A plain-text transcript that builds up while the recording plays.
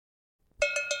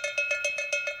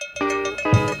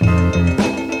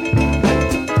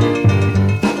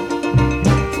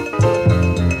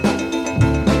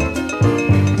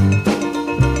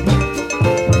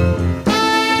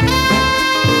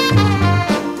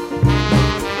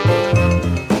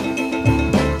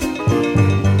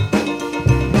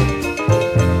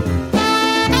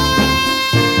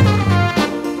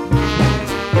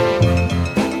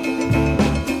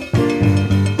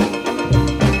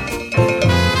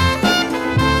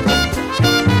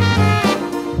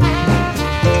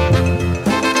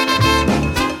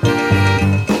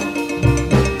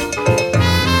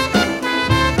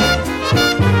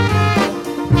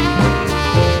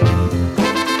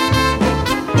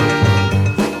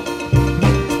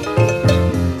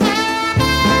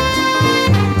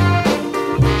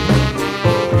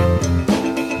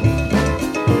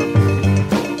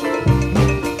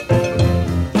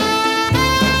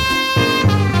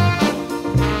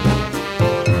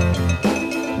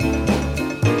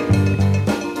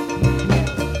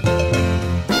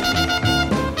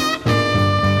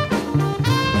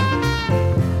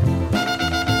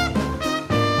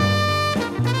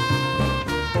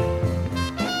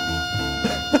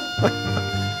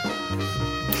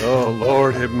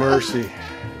Lord have mercy.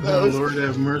 Lord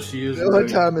have mercy. What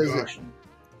time is it?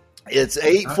 It's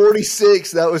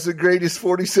 8:46. That was the greatest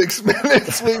 46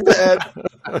 minutes we've had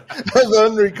of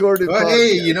unrecorded But podcast.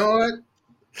 hey, you know what?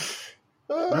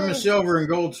 I'm a silver and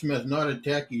goldsmith, not a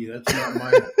techie. That's not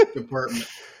my department.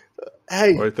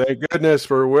 Hey, Boy, thank goodness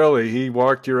for Willie. He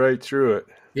walked you right through it.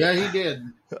 Yeah, he did.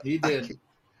 He did.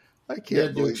 I He can't had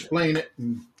to believe it. explain it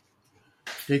and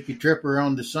take a trip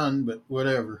around the sun, but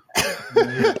whatever.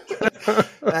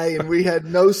 Hey, and we had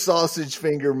no sausage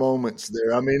finger moments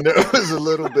there. I mean, there was a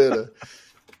little bit of,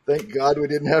 thank God we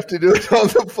didn't have to do it on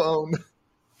the phone.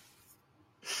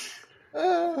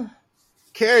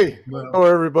 Carrie. Hello,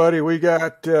 everybody. We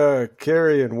got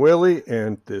Carrie and Willie,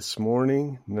 and this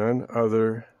morning, none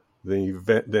other than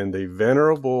the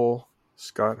venerable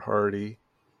Scott Hardy,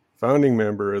 founding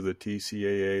member of the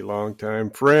TCAA,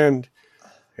 longtime friend,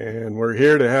 and we're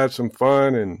here to have some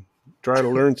fun and try to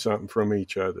learn something from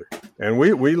each other. And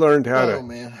we learned how to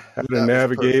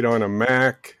navigate on a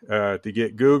Mac, to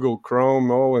get Google Chrome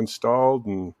all installed,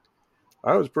 and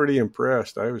I was pretty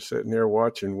impressed. I was sitting there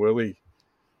watching Willie.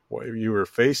 What, you were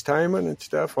FaceTiming and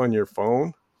stuff on your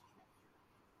phone?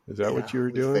 Is that what you were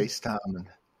doing? FaceTiming.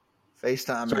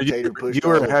 So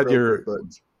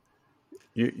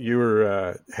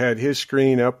you had his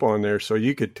screen up on there so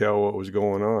you could tell what was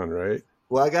going on, right?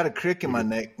 Well, I got a crick in my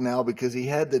neck now because he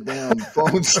had the damn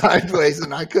phone sideways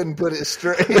and I couldn't put it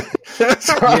straight.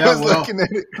 So I was looking at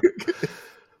it.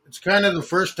 It's kind of the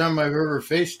first time I've ever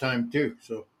FaceTimed too.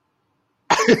 So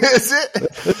is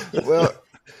it? Well,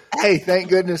 hey, thank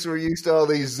goodness we're used to all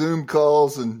these Zoom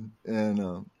calls and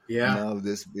now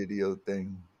this video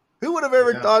thing. Who would have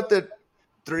ever thought that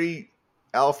 3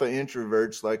 alpha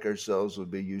introverts like ourselves would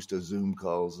be used to Zoom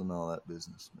calls and all that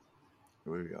business?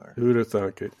 Here we are. Who'd have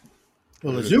thunk it?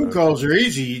 Well, the Zoom calls are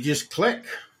easy. You just click.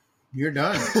 You're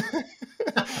done.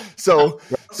 So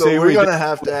we're going to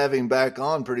have him back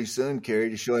on pretty soon, Carrie,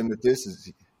 to show him that this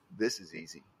is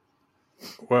easy.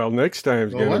 Well, next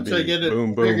time's going to be once I get it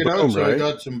boom, boom, figured boom, out, so right? I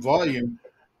got some volume.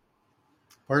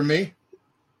 Pardon me?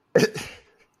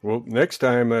 Well, next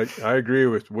time, I agree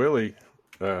with Willie.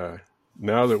 Now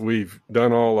that we've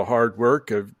done all the hard work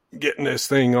of getting this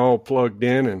thing all plugged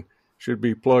in, and should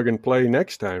be plug and play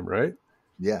next time, right?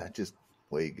 Yeah, just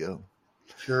way you go.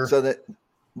 Sure. So that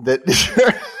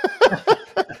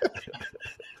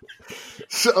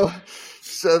so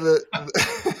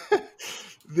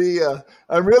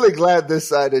I'm really glad this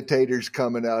side of Tater's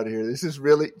coming out here. This is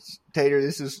really Tater.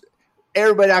 This is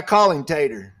everybody. I call him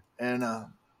Tater, and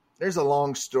there's a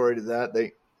long story to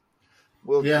that.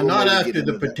 We'll not after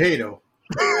the potato.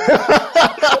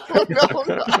 No.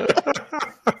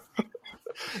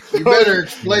 You better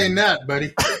explain that,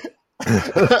 buddy.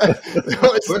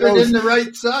 Put it in the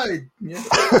right side. Yeah.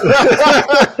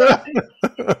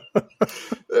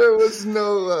 There was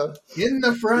no in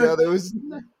the front. Yeah, there was.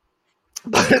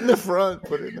 Put it in the front.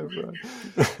 Put it in the front.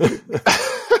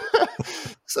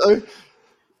 So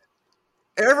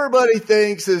everybody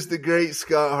thinks as the great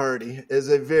Scott Hardy is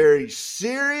a very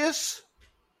serious,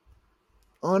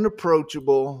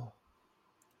 unapproachable,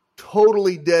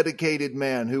 totally dedicated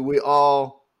man who we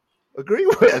all agree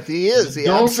with. He is. He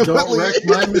don't wreck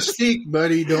my mystique,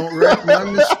 buddy. Don't wreck my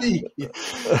mystique.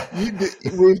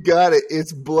 We've got it.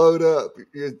 It's blowed up.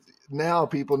 Now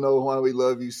people know why we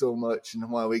love you so much and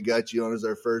why we got you on as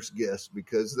our first guest,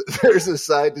 because there's a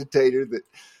side to Tater that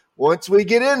once we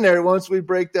get in there, once we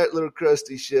break that little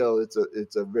crusty shell,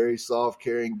 it's a very soft,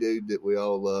 caring dude that we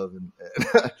all love. And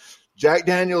Jack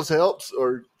Daniels helps,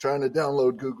 or trying to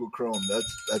download Google Chrome.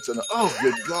 That's oh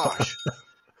good gosh.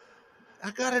 I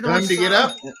got it on time to get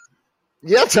up.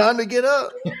 Yeah, time to get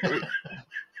up.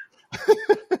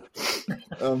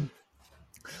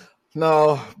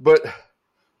 No, but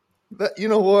you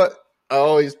know what? I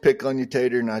always pick on you,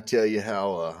 Tater, and I tell you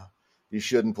how you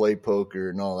shouldn't play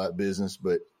poker and all that business.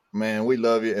 But man, we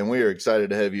love you, and we are excited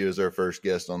to have you as our first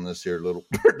guest on this here little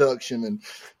production. And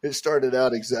it started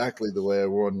out exactly the way I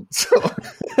wanted. So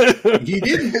you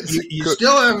didn't. You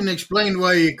still haven't explained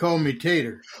why you call me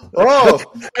Tater. Oh,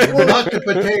 not the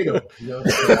potato.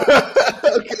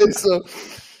 Okay,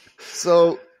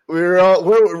 so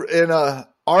we're in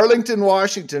Arlington,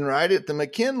 Washington, right at the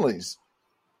McKinleys.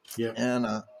 Yeah,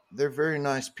 and they're very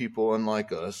nice people,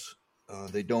 unlike us.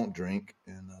 They don't drink,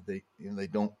 and they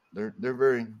don't. They're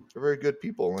very good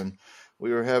people. And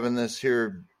we were having this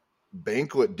here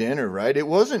banquet dinner, right? It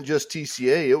wasn't just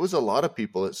TCA; it was a lot of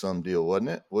people at some deal,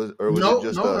 wasn't it? No,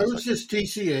 it was just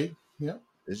TCA. Yeah,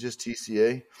 it's just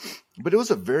TCA, but it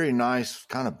was a very nice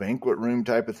kind of banquet room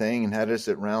type of thing, and had us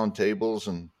at round tables,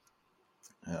 and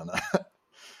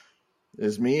it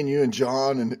It's me and you and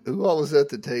John, and who all was at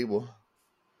the table?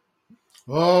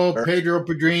 Oh, Pedro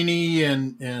Pedrini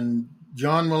and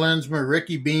John Malensma,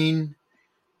 Ricky Bean.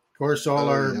 Of course, all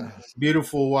our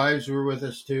beautiful wives were with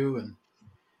us too,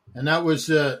 and that was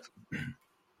the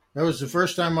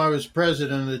first time I was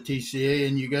president of the TCA,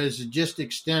 and you guys had just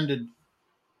extended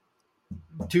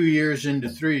 2 years into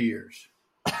 3 years.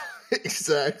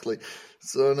 Exactly.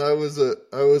 So, and I was a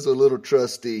little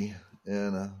trustee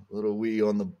and a little wee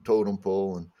on the totem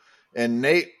pole, and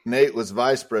Nate was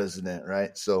vice president,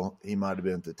 right? So he might have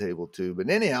been at the table too. But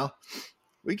anyhow,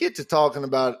 we get to talking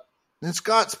about, and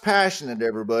Scott's passionate,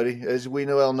 everybody. As we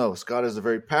all know, Scott is a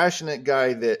very passionate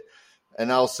guy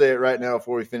and I'll say it right now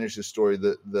before we finish the story,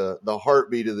 the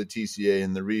heartbeat of the TCA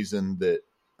and the reason that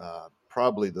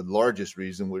probably the largest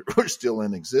reason we're still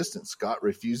in existence. Scott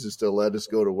refuses to let us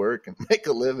go to work and make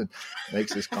a living,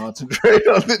 makes us concentrate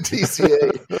on the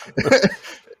TCA.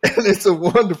 And it's a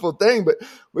wonderful thing, but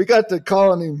we got to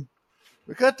calling him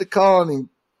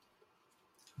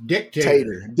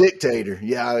Dictator.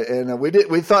 Yeah. And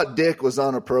we thought Dick was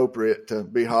inappropriate to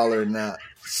be hollering that.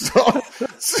 So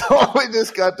we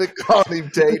just got to call him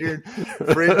Tater,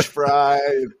 French fry,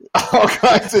 all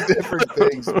kinds of different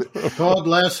things. Called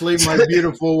Leslie, my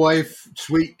beautiful wife,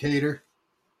 Sweet Tater.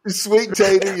 Sweet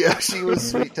Tater, yeah, she was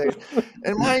Sweet Tater.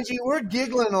 And mind you, we're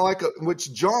giggling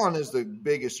which John is the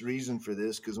biggest reason for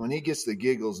this, because when he gets the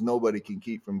giggles, nobody can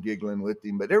keep from giggling with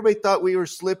him. But everybody thought we were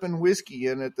slipping whiskey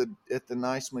in at the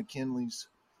nice McKinley's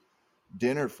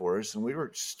dinner for us, and we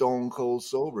were stone cold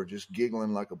sober, just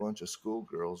giggling like a bunch of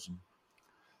schoolgirls. And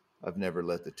I've never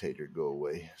let the tater go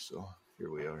away, so here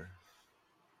we are.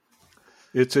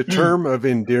 It's a term of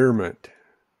endearment.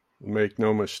 Make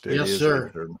no mistake. Yes,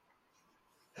 sir.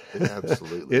 It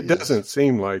absolutely It doesn't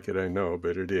seem like it, I know,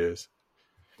 but it is.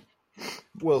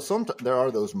 Well, sometimes there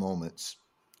are those moments,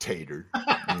 Tater.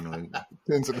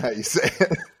 Depends on how you say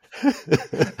it.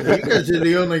 You guys are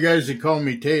the only guys that call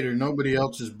me Tater. Nobody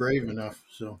else is brave enough.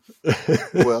 So,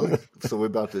 well, so we're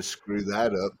about to screw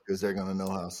that up because they're going to know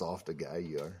how soft a guy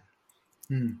you are.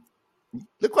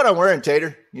 Look what I'm wearing,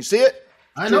 Tater. You see it?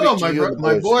 I know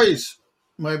my boys.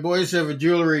 My boys have a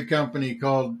jewelry company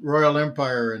called Royal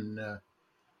Empire, and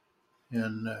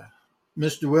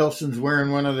Mr. Wilson's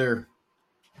wearing one of their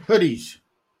hoodies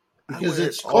because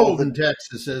it's cold in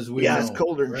Texas, as we know. Yeah, it's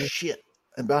colder than shit.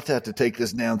 I'm about to have to take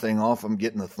this damn thing off. I'm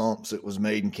getting the thumps. It was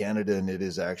made in Canada, and it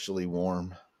is actually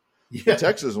warm. Yeah. The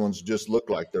Texas ones just look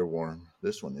like they're warm.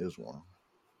 This one is warm.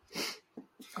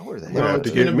 Where the hell?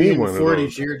 It's going to be in the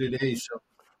 40s here today. So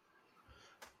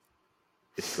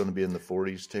it's going to be in the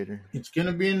 40s, Tater? It's going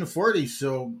to be in the 40s,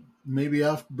 so maybe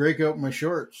I'll break out my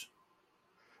shorts.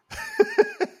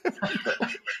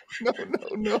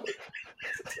 No.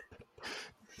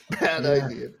 Bad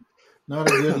idea. Not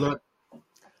a good look.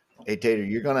 Hey, Tater,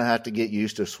 you're going to have to get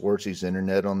used to Schwartzy's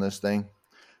internet on this thing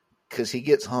because he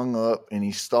gets hung up and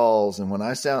he stalls. And when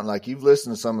I sound like, you've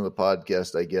listened to some of the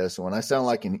podcasts, I guess, and when I sound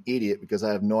like an idiot because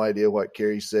I have no idea what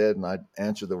Kerry said and I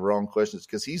answer the wrong questions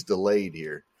because he's delayed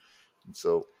here. And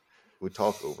so we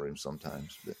talk over him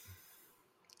sometimes. But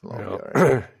all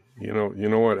right. You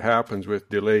know what happens with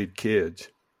delayed kids?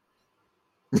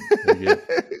 They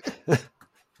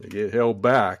get held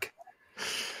back.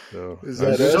 So,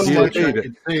 so much I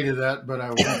could say to that, but I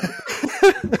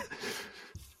won't.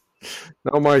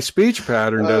 No, my speech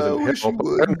pattern doesn't help.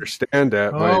 I understand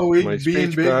that. We'd be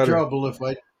in big trouble if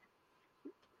I.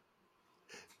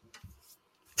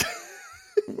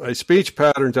 My speach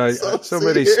patterns.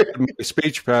 Somebody said my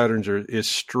speech patterns is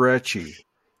stretchy,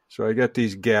 so I got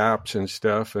these gaps and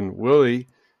stuff. And Willie,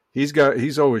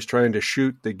 he's always trying to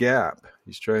shoot the gap.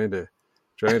 He's trying to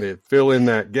fill in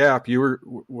that gap.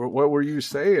 What were you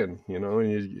saying?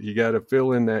 You got to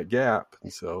fill in that gap.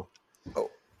 And so,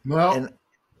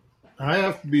 I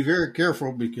have to be very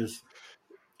careful because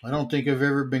I don't think I've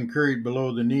ever been curried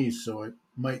below the knees, so I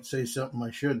might say something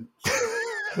I shouldn't.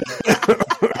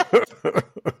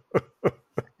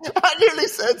 I nearly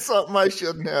said something I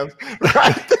shouldn't have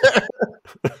right there.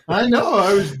 I know.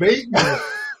 I was baiting you.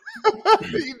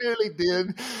 You nearly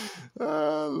did.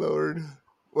 Oh, Lord.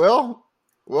 Well,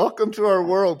 welcome to our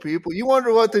world, people. You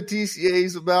wonder what the TCA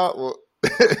is about? Well,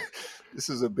 this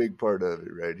is a big part of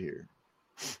it right here.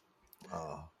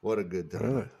 Oh, what a good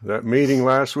time. That meeting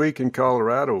last week in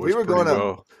Colorado was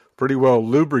pretty well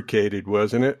lubricated,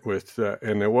 wasn't it?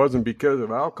 And it wasn't because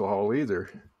of alcohol either.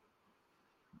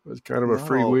 It was kind of a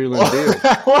freewheeling deal.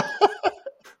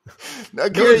 Now,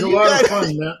 Gary, it was a lot of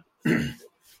fun, man.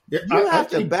 You have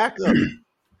to back up.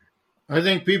 I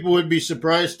think people would be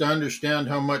surprised to understand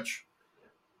how much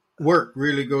work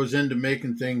really goes into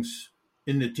making things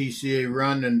in the TCA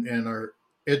run and our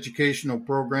educational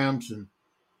programs. And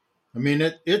I mean,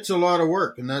 it's a lot of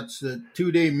work, and that's a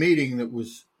 2-day meeting it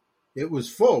was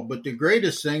full. But the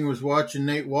greatest thing was watching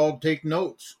Nate Wald take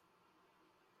notes.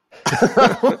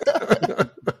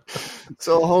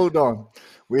 So hold on.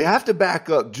 We have to back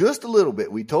up just a little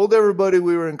bit. We told everybody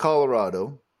we were in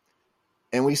Colorado,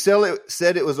 and we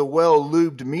said it was a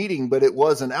well-lubed meeting, but it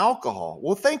wasn't alcohol.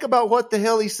 Well, think about what the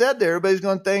hell he said there. Everybody's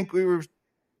going to think we were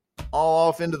all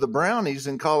off into the brownies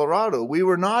in Colorado. We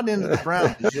were not into the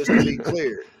brownies, just to be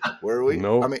clear. Were we?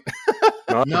 No. I mean,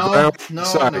 no.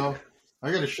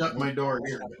 I got to shut my door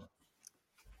here.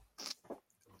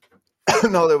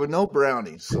 No, there were no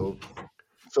brownies. So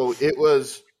it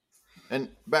was, and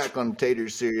back on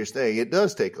Tater's serious thing, it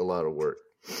does take a lot of work,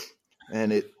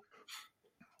 and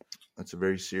that's a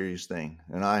very serious thing.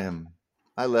 And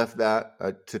I left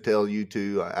that to tell you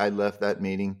too. I left that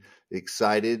meeting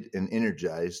excited and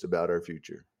energized about our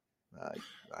future.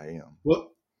 I am.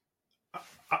 Well,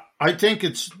 I think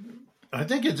it's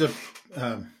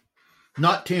a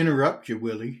not to interrupt you,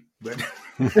 Willie, but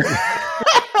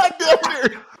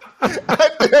I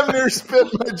damn near spit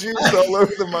my juice all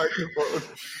over the microphone.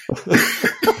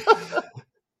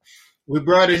 We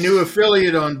brought a new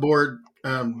affiliate on board,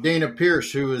 Dana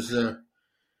Pierce, who was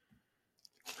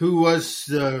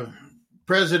the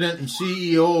president and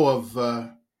CEO of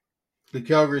the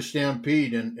Calgary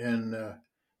Stampede, and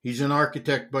he's an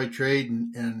architect by trade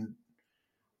and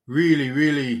really,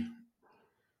 really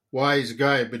wise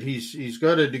guy. But he's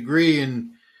got a degree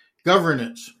in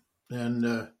governance,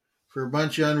 and for a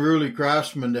bunch of unruly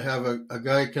craftsmen to have a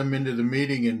guy come into the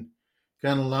meeting and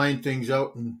kind of line things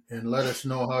out and let us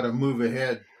know how to move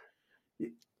ahead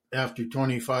after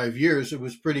 25 years, it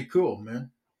was pretty cool,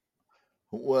 man.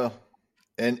 Well,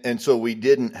 and so we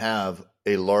didn't have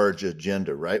a large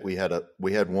agenda, right? We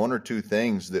had one or two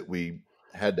things that we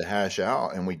had to hash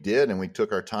out, and we did, and we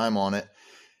took our time on it,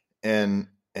 and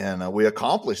we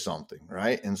accomplished something,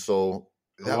 right? And so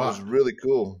that was really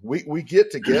cool. We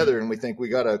get together and we think we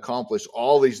got to accomplish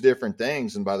all these different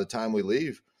things, and by the time we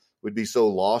leave, we'd be so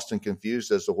lost and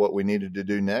confused as to what we needed to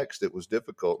do next. It was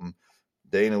difficult, and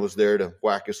Dana was there to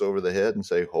whack us over the head and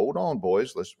say, "Hold on,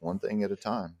 boys, let's one thing at a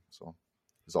time." So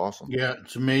it's awesome. Yeah,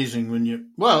 it's amazing when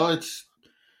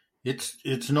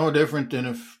it's no different than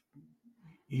if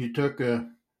you took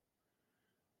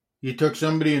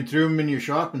somebody and threw them in your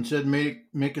shop and said,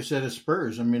 make a set of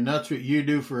spurs. I mean, that's what you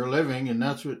do for a living, and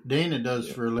that's what Dana does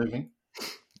for a living.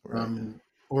 Right.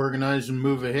 Organize and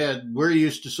move ahead. We're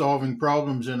used to solving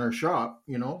problems in our shop,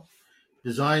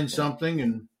 design something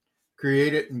and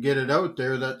create it and get it out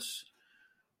there. That's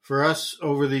for us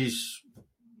over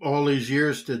all these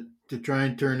years to try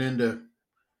and turn into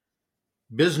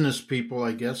business people,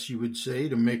 I guess you would say,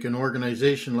 to make an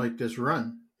organization like this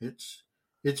run. It's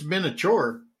been a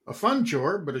chore. A fun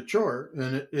chore, but a chore.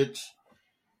 And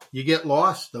you get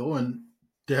lost though. And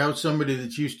to have somebody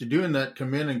that's used to doing that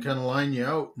come in and kind of line you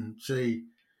out and say,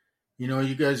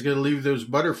 you guys got to leave those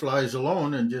butterflies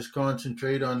alone and just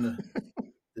concentrate on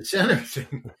the center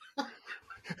thing.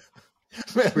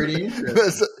 Man, pretty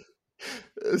interesting.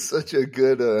 That's such a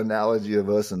good analogy of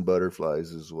us and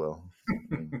butterflies as well.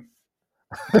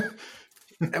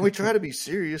 And we try to be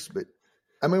serious, but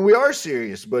I mean, we are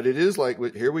serious, but it is like,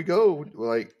 here we go.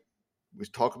 Like, we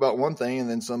talk about one thing and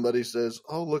then somebody says,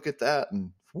 "Oh, look at that."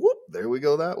 And whoop, there we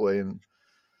go that way. And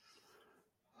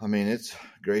I mean, it's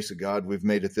grace of God. We've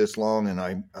made it this long. And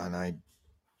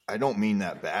I don't mean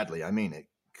that badly. I mean it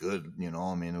good.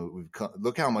 I mean,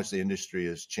 look how much the industry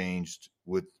has changed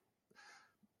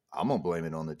I'm going to blame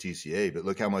it on the TCA, but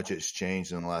look how much it's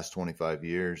changed in the last 25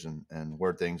 years and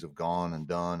where things have gone and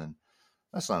done. And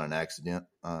that's not an accident.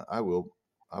 I will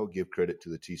give credit to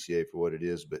the TCA for what it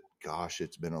is, but gosh,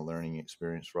 it's been a learning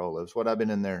experience for all of us. I've been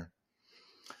in there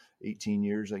 18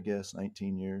 years, I guess,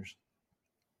 19 years.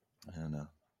 And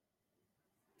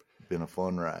been a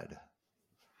fun ride.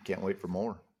 Can't wait for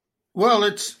more. Well,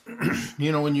 it's,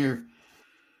 when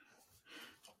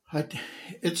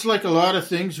it's like a lot of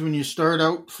things when you start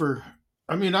out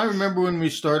I remember when we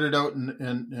started out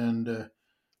and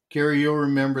Carrie, you'll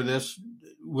remember this,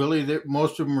 Willie,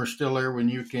 most of them are still there when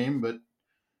you came, but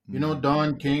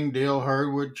Don King, Dale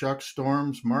Hardwood, Chuck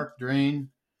Storms, Mark Drain,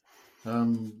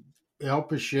 Al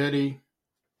Pachetti,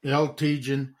 Al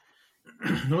Tejan.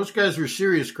 Those guys were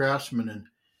serious craftsmen.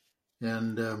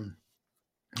 And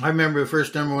I remember the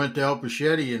first time I went to Al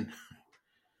Pachetti,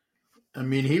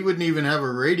 and he wouldn't even have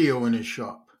a radio in his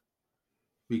shop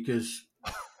because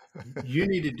you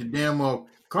needed to damn well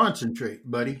concentrate,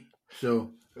 buddy.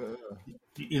 So,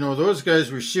 those guys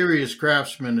were serious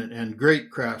craftsmen and great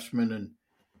craftsmen.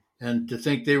 And to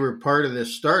think they were part of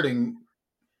this starting,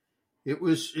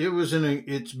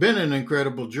 It's been an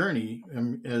incredible journey,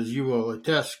 as you will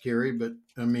attest, Kerry. But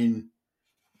I mean,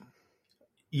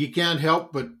 you can't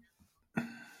help but,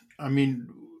 I mean,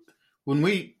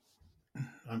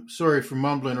 I'm sorry for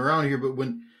mumbling around here, but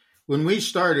when we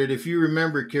started, if you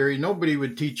remember, Kerry, nobody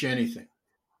would teach anything,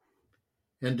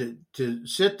 and to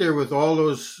sit there with all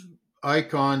those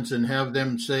icons and have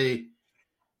them say,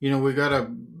 we got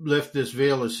to lift this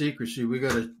veil of secrecy. We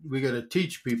got to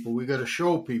teach people. We got to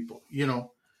show people. We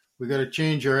got to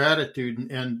change our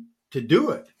attitude and to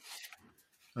do it.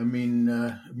 I mean,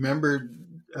 remember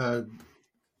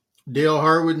Dale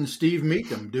Harwood and Steve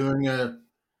Meekum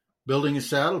building a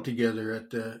saddle together at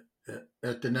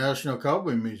the National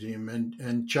Cowboy Museum,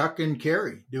 and Chuck and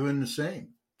Kerry doing the same.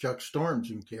 Chuck Storms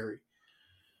and Kerry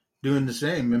doing the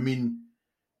same. I mean,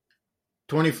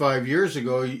 25 years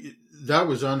ago, that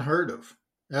was unheard of,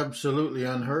 absolutely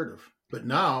unheard of. But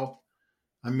now,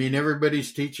 I mean,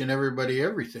 everybody's teaching everybody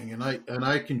everything, and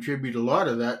I contribute a lot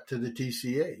of that to the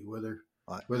TCA,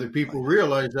 whether people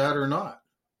realize that or not.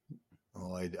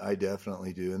 Oh, I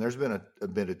definitely do, and there's been a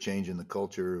bit of change in the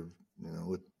culture of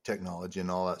with technology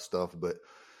and all that stuff, but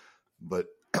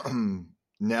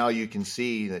now you can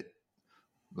see that,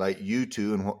 like you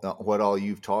two and what all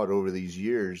you've taught over these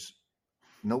years.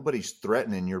 Nobody's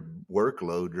threatening your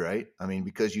workload, right? I mean,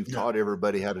 because you've taught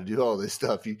everybody how to do all this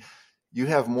stuff, you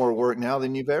have more work now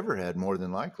than you've ever had, more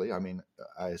than likely. I mean,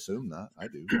 I assume that. I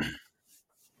do.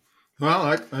 Well,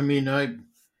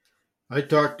 I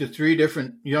talked to 3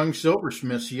 different young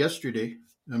silversmiths yesterday.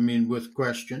 I mean, with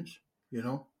questions,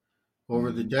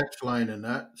 over the text line and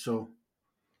that. So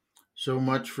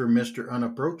much for Mr.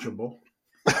 Unapproachable.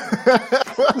 We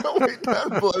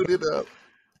done blowed it up.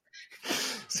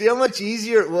 See how much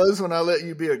easier it was when I let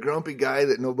you be a grumpy guy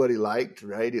that nobody liked,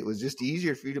 right? It was just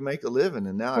easier for you to make a living,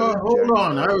 and now. Well, hold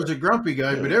on, I was a grumpy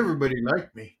guy, but everybody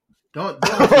liked me. Don't.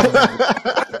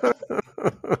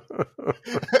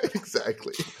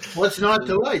 Exactly. What's not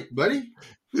to like, buddy?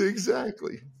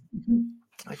 Exactly.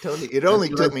 I told you it only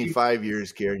took me 5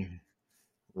 years, Kerry.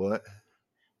 What?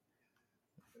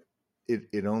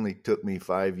 It only took me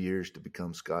 5 years to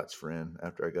become Scott's friend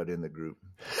after I got in the group.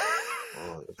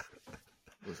 Oh,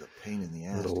 it was a pain in the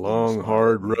ass. It was a long,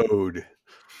 hard road.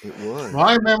 It was. Well,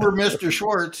 I remember Mr.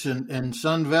 Schwartz in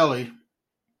Sun Valley,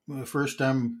 one of the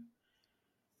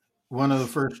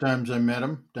first times I met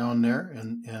him down there,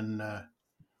 and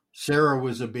Sarah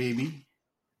was a baby.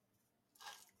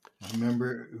 I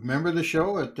remember the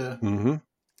show at the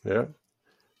yeah.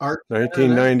 Art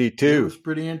 1992. It was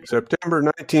pretty interesting. September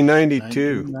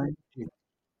 1992.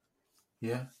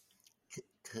 Yeah.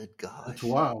 Good gosh. That's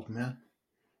wild, man.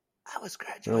 I was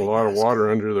graduating. A lot of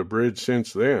water under the bridge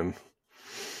since then.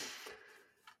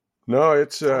 No,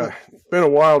 it's been a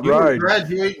wild ride. You were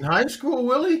graduating high school,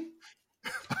 Willie?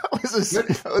 I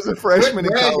was a freshman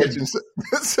in college in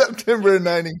September of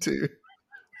 92.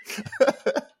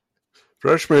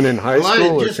 Freshman in high school. I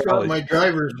had just got my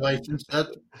driver's license.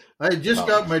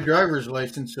 Got my driver's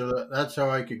license, so that's how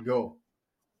I could go.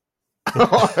 Yeah,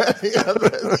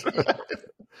 that's right.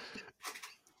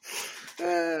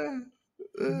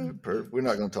 We're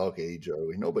not going to talk age, are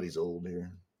we? Nobody's old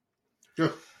here.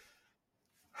 Sure.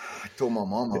 I told my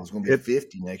mom I was going to be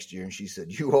 50 next year, and she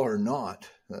said, "You are not.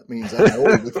 That means I'm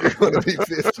old if you're going to be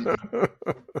 50.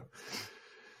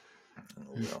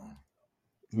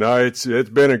 No, it's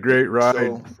been a great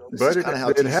ride, but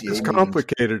it has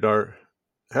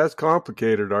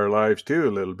complicated our lives too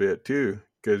a little bit too,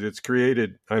 because it's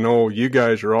created. I know you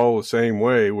guys are all the same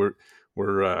way. We're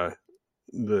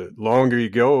the longer you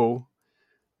go,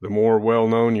 the more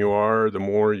well-known you are, the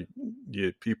more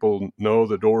people know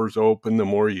the door's open, the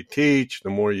more you teach, the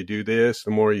more you do this,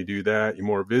 the more you do that, the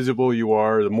more visible you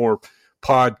are, the more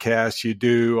podcasts you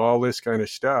do, all this kind of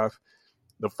stuff.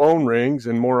 The phone rings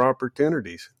and more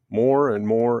opportunities, more and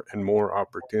more and more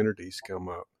opportunities come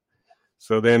up.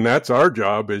 So then that's our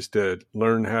job, is to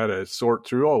learn how to sort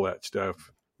through all that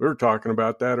stuff. We were talking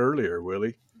about that earlier,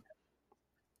 Willie.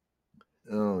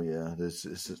 Oh yeah, this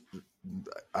is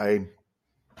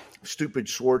stupid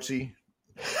Schwartzy,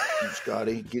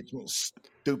 Scotty gets me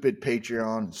stupid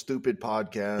Patreon, stupid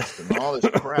podcast, and all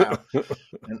this crap.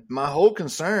 And my whole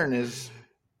concern is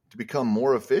to become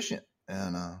more efficient.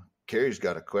 And Kerry's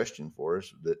got a question for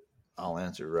us that I'll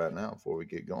answer right now before we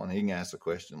get going. He can ask the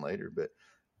question later, but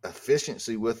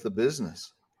efficiency with the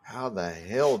business. How the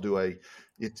hell do I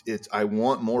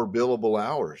want more billable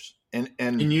hours. And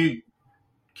Can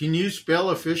you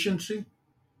spell efficiency?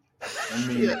 I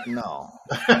mean, no.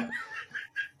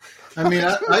 I mean,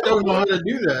 I don't know how to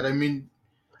do that. I mean,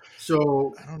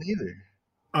 so I don't either.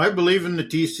 I believe in the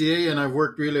TCA, and I've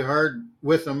worked really hard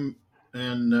with them.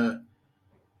 And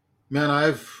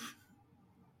man,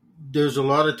 there's a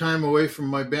lot of time away from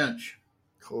my bench.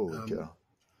 Holy cow.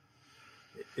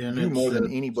 And You it's more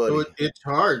than anybody. it's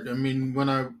hard. I mean,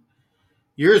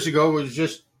 years ago, it was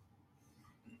just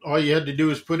all you had to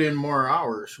do is put in more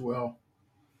hours. Well,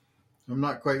 I'm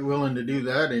not quite willing to do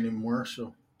that anymore.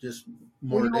 So just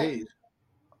more days.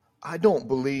 I don't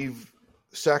believe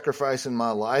sacrificing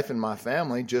my life and my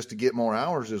family just to get more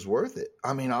hours is worth it.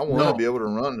 I mean, I want to be able to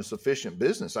run a sufficient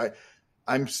business.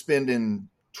 I'm spending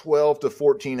 12 to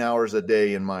 14 hours a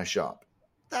day in my shop.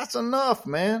 That's enough,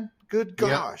 man. Good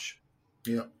gosh.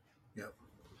 Yeah.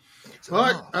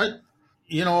 Well,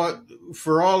 you know,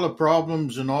 for all the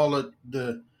problems and all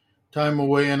the time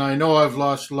away, and I know I've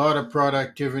lost a lot of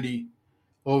productivity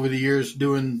over the years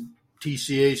doing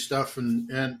TCA stuff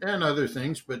and other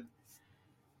things, but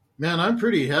man, I'm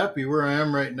pretty happy where I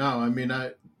am right now. I mean,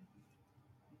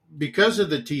 because of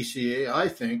the TCA, I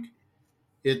think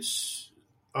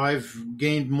I've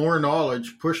gained more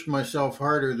knowledge, pushed myself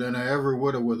harder than I ever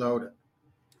would have without it.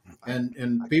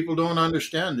 And people don't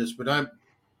understand this, but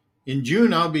in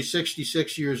June I'll be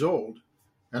 66 years old,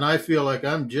 and I feel like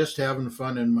I'm just having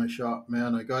fun in my shop,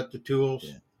 man. I got the tools.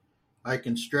 Yeah. I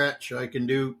can stretch, I can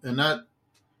do, and that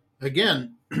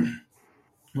again,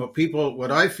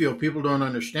 what I feel people don't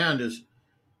understand is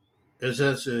as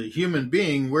a human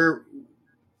being,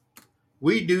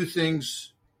 we do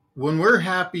things when we're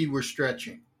happy, we're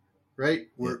stretching, right?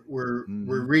 We're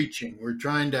reaching. We're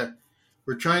trying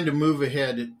to move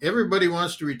ahead. Everybody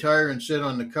wants to retire and sit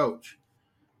on the couch.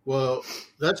 Well,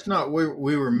 that's not what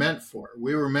we were meant for.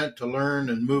 We were meant to learn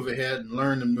and move ahead and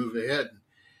learn and move ahead.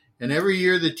 And every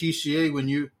year the TCA, when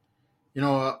you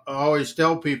know, I always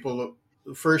tell people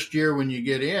the first year when you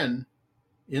get in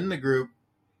the group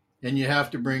and you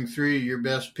have to bring 3 of your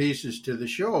best pieces to the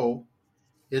show,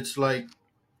 it's like,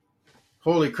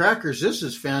 holy crackers, this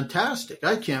is fantastic.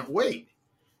 I can't wait.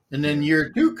 And then year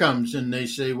 2 comes and they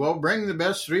say, well, bring the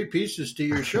best 3 pieces to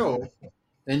your show.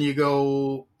 And you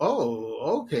go,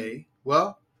 oh, okay.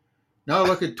 Well, now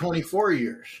look at 24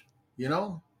 years, you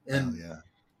know? And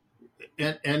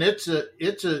and it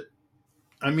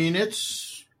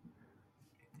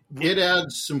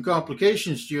adds some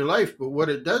complications to your life, but what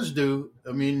it does do,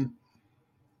 I mean,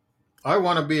 I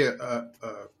want to be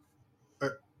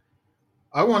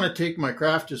I want to take my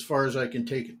craft as far as I can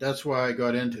take it. That's why I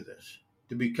got into this,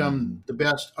 to become the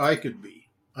best I could be.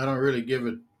 I don't really give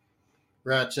a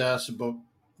rat's ass about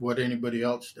what anybody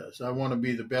else does. I want to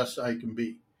be the best I can be.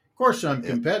 Of course, I'm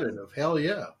competitive. Hell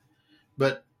yeah.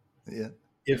 But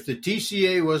if the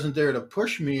TCA wasn't there to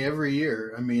push me every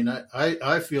year, I mean,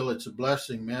 I feel it's a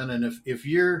blessing, man. And if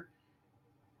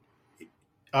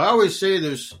I always say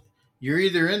you're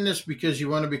either in this because you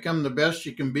want to become the best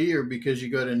you can be or because you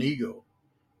got an ego.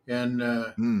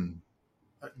 And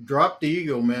drop the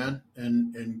ego, man,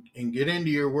 and get into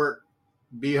your work.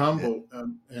 Be humble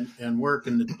and work.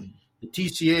 And the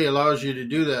TCA allows you to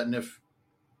do that. And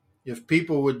if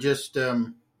people would just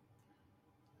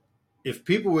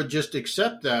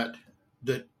accept that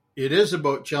it is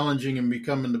about challenging and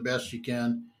becoming the best you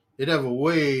can, it'd have a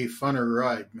way funner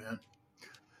ride, man.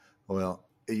 Well,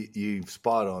 you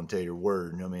spot on, Tater.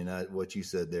 Word. I mean, what you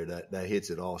said there, that hits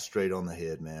it all straight on the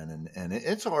head, man. And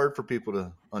it's hard for people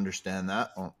to understand that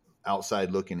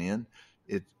outside looking in.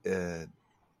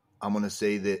 I'm going to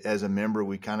say that as a member,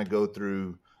 we kind of go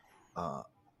through.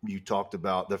 You talked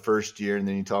about the first year, and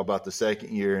then you talk about the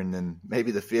second year, and then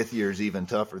maybe the 5th year is even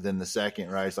tougher than the second.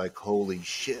 Right? It's like, holy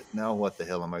shit! Now what the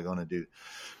hell am I going to do?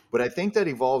 But I think that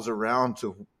evolves around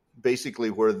to basically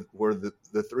where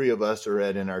the 3 of us are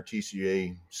at in our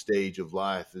TCA stage of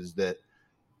life, is that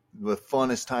the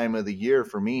funnest time of the year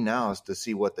for me now is to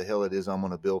see what the hell it is I'm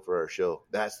going to build for our show.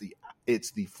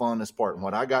 It's the funnest part. And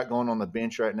what I got going on the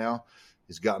bench right now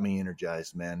has got me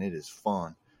energized, man. It is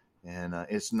fun. And now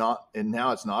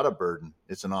it's not a burden.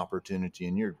 It's an opportunity,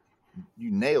 and you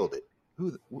nailed it.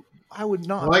 I would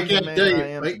not. Well, I can't tell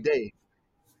you today.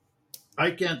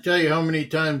 I can't tell you how many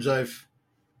times I've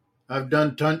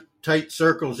done tight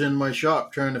circles in my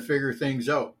shop trying to figure things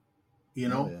out, you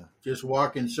know, just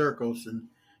walk in circles,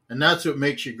 and that's what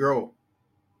makes you grow.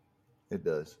 It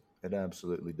does. It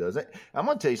absolutely does. I'm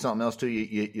going to tell you something else too.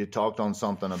 You talked on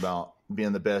something about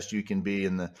being the best you can be,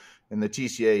 and the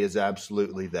TCA is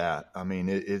absolutely that. I mean,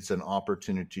 it's an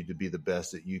opportunity to be the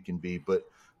best that you can be, but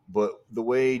the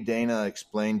way Dana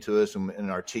explained to us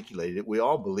and articulated it, we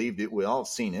all believed it. We all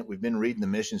seen it. We've been reading the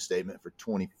mission statement for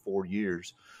 24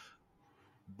 years.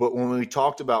 But when we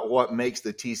talked about what makes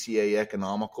the TCA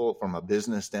economical from a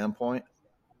business standpoint,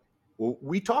 well,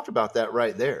 we talked about that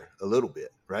right there a little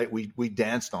bit, right? We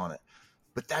danced on it.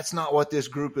 But that's not what this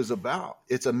group is about.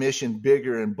 It's a mission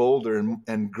bigger and bolder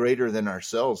and greater than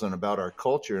ourselves, and about our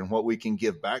culture and what we can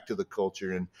give back to the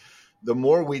culture. And the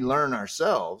more we learn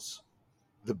ourselves,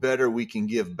 the better we can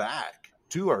give back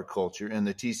to our culture. And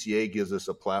the TCA gives us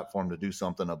a platform to do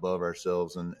something above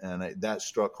ourselves. And that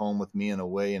struck home with me in a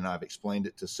way, and I've explained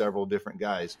it to several different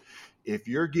guys. If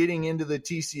you're getting into the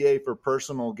TCA for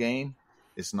personal gain,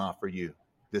 it's not for you.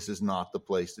 This is not the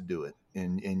place to do it.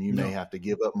 And you may have to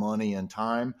give up money and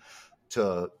time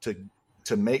to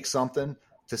make something,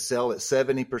 to sell at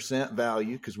 70%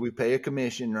 value, because we pay a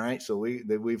commission, right? So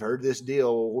we've heard this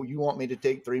deal. Well, you want me to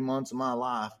take 3 months of my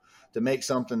life to make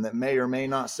something that may or may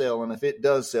not sell. And if it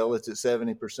does sell, it's at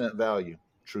 70% value.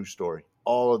 True story.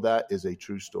 All of that is a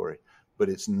true story, but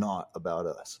it's not about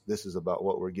us. This is about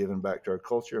what we're giving back to our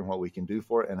culture and what we can do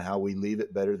for it and how we leave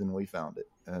it better than we found it.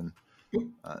 And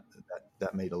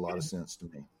that made a lot of sense to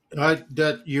me.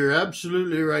 That you're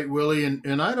absolutely right, Willie.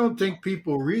 And I don't think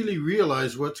people really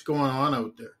realize what's going on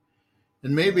out there.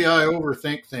 And maybe I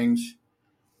overthink things,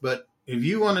 but if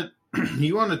you want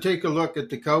to take a look at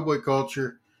the cowboy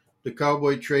culture, the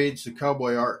cowboy trades, the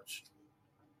cowboy arts.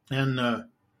 And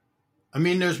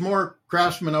there's more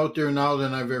craftsmen out there now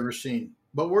than I've ever seen,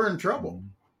 but we're in trouble.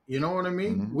 You know what I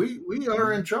mean? Mm-hmm. We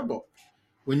are in trouble.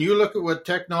 When you look at what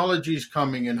technology is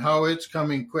coming and how it's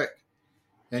coming quick,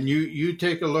 and you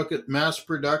take a look at mass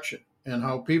production and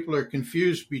how people are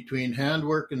confused between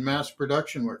handwork and mass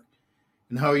production work,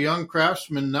 and how young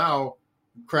craftspeople,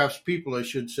 I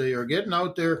should say, are getting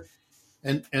out there,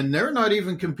 and they're not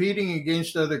even competing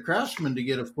against other craftsmen to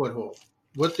get a foothold.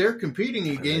 What they're competing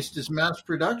against is mass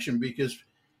production, because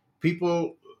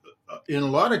people, in a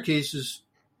lot of cases,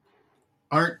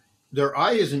 their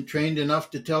eye isn't trained enough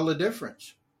to tell the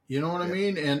difference. You know what I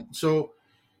mean? And so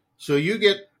you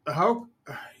get a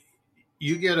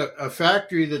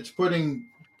factory that's putting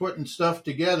stuff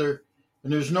together,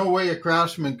 and there's no way a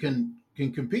craftsman can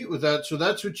compete with that. So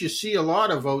that's what you see a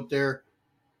lot of out there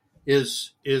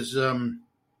is some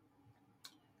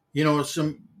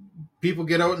people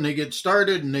get out and they get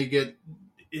started and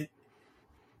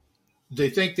they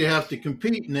think they have to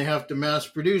compete and they have to mass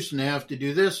produce and they have to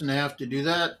do this and they have to do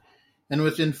that. And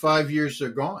within 5 years, they're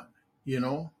gone,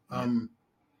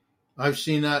 I've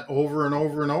seen that over and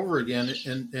over and over again.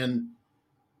 And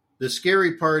the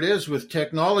scary part is, with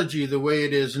technology the way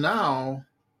it is now,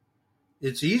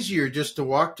 it's easier just to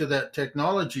walk to that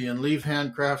technology and leave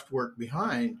handcraft work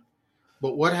behind.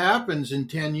 But what happens in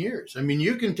 10 years? I mean,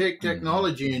 you can take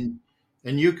technology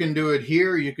and you can do it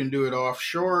here, you can do it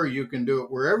offshore, you can do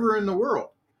it wherever in the world.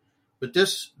 But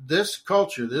this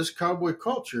culture, this cowboy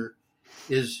culture,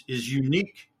 is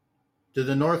unique to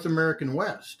the North American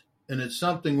West. And it's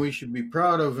something we should be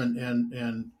proud of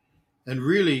and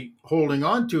really holding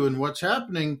on to. And what's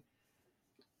happening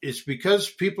is because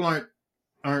people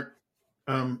aren't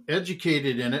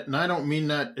educated in it, and I don't mean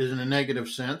that in a negative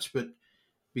sense, but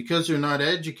because they're not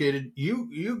educated,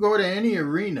 you go to any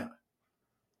arena,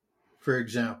 for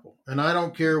example, and I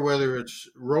don't care whether it's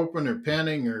roping or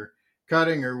penning or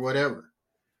cutting or whatever,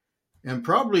 and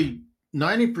probably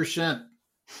 90%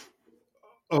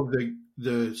 of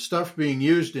the stuff being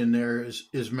used in there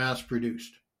is mass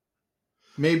produced.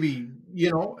 Maybe,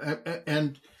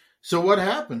 and so what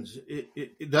happens?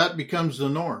 That becomes the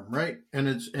norm, right? And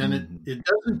it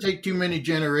doesn't take too many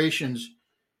generations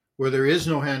where there is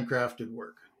no handcrafted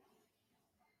work,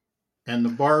 and the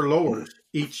bar lowers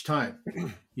each time.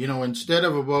 Instead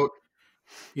of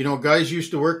guys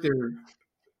used to work there.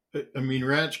 I mean,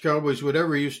 ranch cowboys,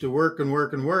 whatever, used to work and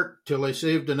work and work till they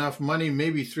saved enough money,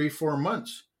 maybe 3-4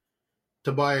 months,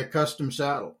 to buy a custom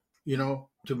saddle,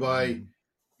 to buy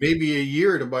maybe a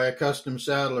year to buy a custom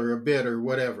saddle or a bit or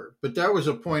whatever. But that was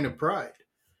a point of pride.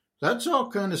 That's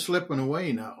all kind of slipping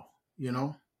away now,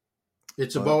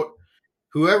 It's about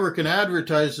whoever can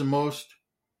advertise the most,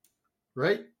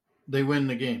 right? They win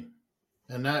the game.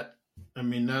 And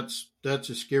that's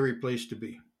a scary place to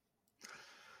be.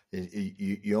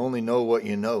 You only know what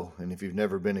you know. And if you've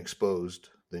never been exposed,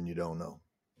 then you don't know.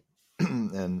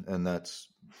 and that's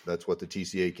what the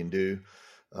TCA can do.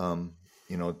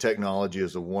 Technology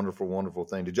is a wonderful, wonderful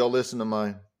thing. Did y'all listen to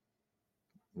my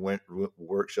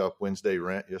workshop Wednesday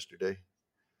rant yesterday?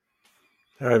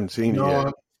 I haven't seen it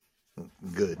yet.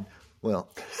 Good. Well,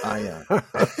 I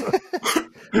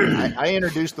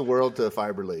introduced the world to a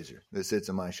fiber laser that sits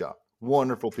in my shop.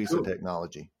 Wonderful piece of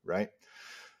technology, right?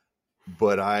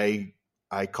 But I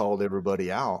called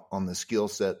everybody out on the skill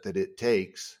set that it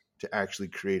takes to actually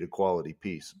create a quality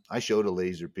piece. I showed a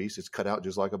laser piece. It's cut out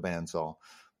just like a bandsaw,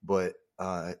 but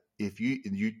if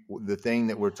the thing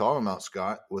that we're talking about,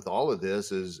 Scott, with all of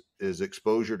this is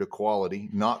exposure to quality,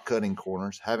 not cutting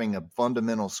corners, having a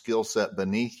fundamental skill set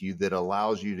beneath you that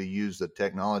allows you to use the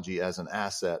technology as an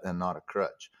asset and not a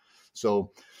crutch.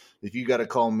 So if you got to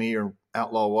call me or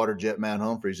Outlaw Waterjet Matt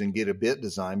Humphreys and get a bit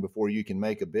designed before you can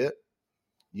make a bit,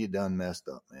 you done messed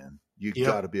up, man. You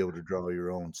got to be able to draw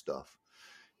your own stuff.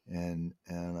 And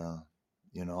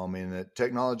you know, I mean, the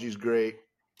technology is great.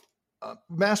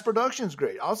 Mass production is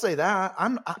great. I'll say that.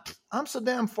 I'm so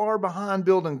damn far behind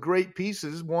building great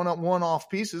pieces, one-off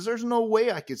pieces. There's no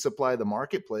way I could supply the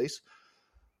marketplace.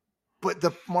 But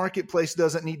the marketplace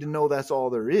doesn't need to know that's all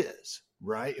there is,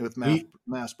 right? With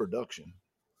mass production.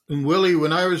 And Willie,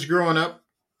 when I was growing up,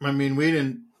 I mean, we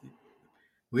didn't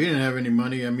have any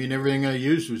money. I mean, everything I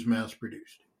used was mass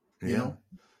produced. You know,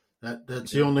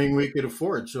 that's the only thing we could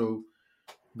afford. So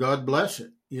God bless it,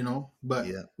 you know. But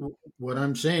what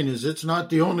I'm saying is, it's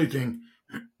not the only thing.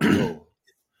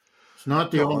 It's not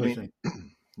the only thing.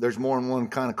 There's more than one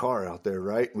kind of car out there,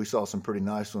 right? We saw some pretty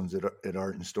nice ones at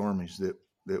Art and Stormy's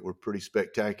that were pretty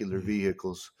spectacular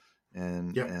vehicles,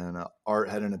 and Art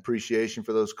had an appreciation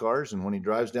for those cars. And when he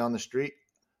drives down the street,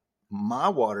 my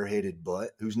water-hated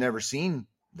butt, who's never seen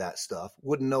that stuff,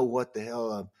 wouldn't know what the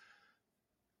hell.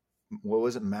 What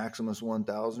was it, Maximus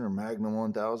 1000 or Magnum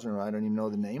 1000, or I don't even know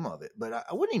the name of it, but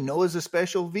I wouldn't even know it was a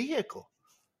special vehicle,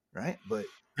 right? But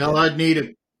hell, I'd need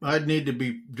to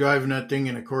be driving that thing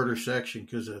in a quarter section,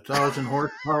 because 1,000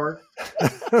 horsepower,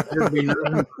 there'd be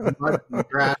nothing but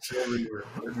grass everywhere.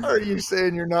 Are you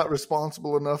saying you're not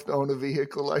responsible enough to own a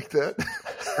vehicle like that?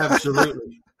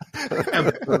 Absolutely,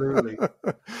 absolutely.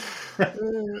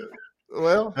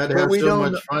 Well, I'd have so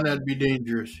much fun. That'd be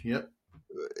dangerous. Yep.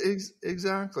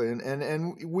 Exactly.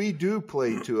 And we do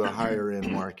play to a higher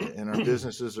end market, and our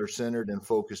businesses are centered and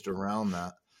focused around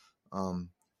that. And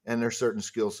there's certain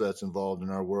skill sets involved in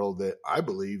our world that I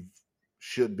believe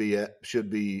should be they should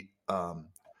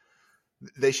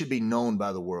be known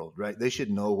by the world, right? They should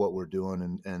know what we're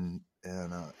doing, and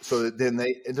so that then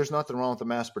there's nothing wrong with the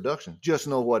mass production. Just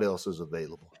know what else is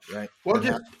available, right? Well,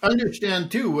 just understand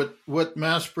too what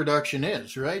mass production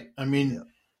is, right? I mean,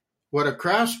 what a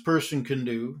craftsperson can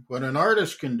do, what an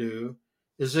artist can do,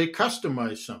 is they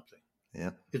customize something.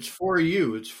 Yeah, it's for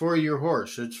you, it's for your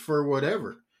horse, it's for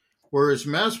whatever. Whereas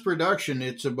mass production,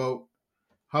 it's about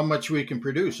how much we can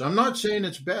produce. I'm not saying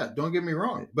it's bad, don't get me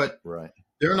wrong, but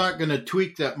they're not going to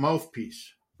tweak that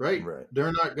mouthpiece, right?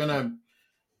 They're not going to,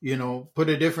 you know, put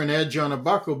a different edge on a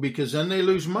buckle, because then they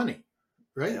lose money,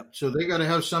 right? Yep. So they got to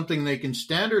have something they can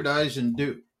standardize and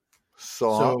do.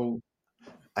 So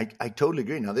I totally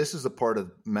agree. Now, this is the part of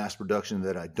mass production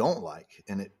that I don't like,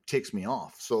 and it ticks me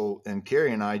off. So, and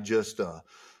Carrie and I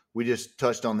we just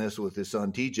touched on this with his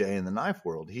son, TJ, in the knife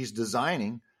world. He's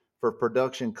designing for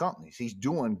production companies. He's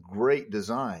doing great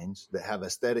designs that have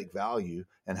aesthetic value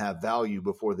and have value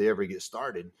before they ever get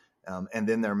started. And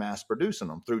then they're mass producing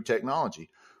them through technology.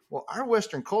 Well, our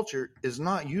Western culture is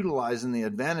not utilizing the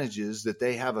advantages that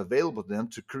they have available to them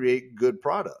to create good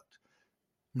product.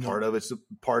 No. Part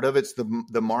of it's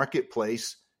the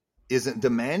marketplace isn't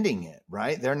demanding it,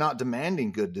 right? They're not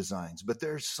demanding good designs, but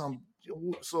there's some.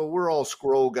 So we're all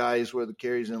scroll guys where the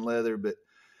carries in leather, but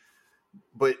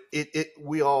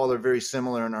we all are very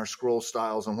similar in our scroll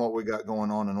styles and what we got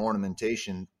going on in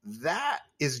ornamentation. That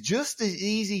is just as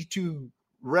easy to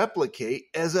replicate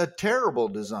as a terrible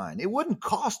design. It wouldn't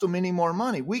cost them any more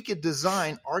money. We could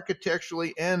design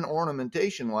architecturally and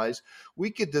ornamentation wise.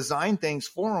 We could design things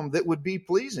for them that would be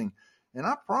pleasing. And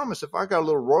I promise, if I got a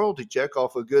little royalty check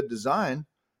off a good design,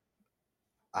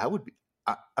 I would be.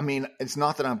 I mean, it's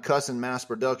not that I'm cussing mass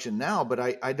production now, but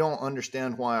I don't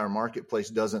understand why our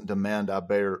marketplace doesn't demand a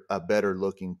better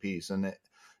looking piece. And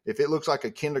if it looks like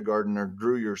a kindergartner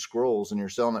drew your scrolls and you're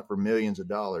selling it for millions of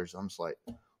dollars, I'm just like,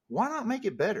 why not make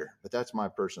it better? But that's my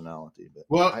personality.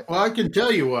 But I can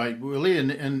tell you why, Willie,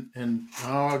 and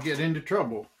I'll get into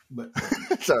trouble. But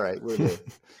it's all right. We're there.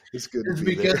 It's good. It's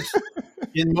because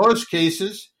in most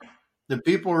cases, the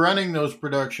people running those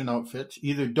production outfits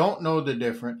either don't know the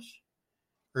difference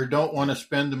or don't want to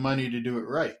spend the money to do it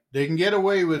right. They can get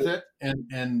away with it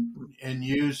and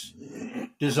use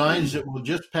designs that will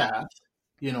just pass,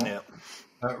 you know,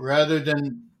 rather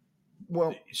than.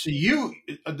 Well, so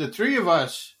the three of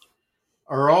us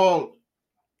are all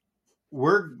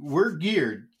we're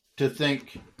geared to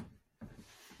think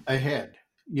ahead.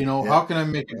 You know, how can I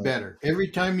make it better? Every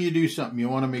time you do something, you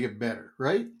want to make it better,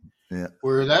 right? Yeah.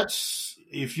 Where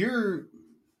if you're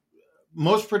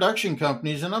most production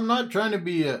companies, and I'm not trying to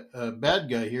be a bad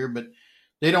guy here, but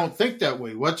they don't think that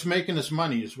way. What's making us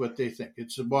money is what they think.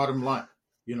 It's the bottom line.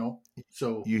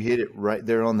 So you hit it right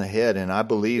there on the head. And I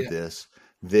believe yeah. this,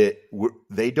 that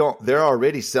they're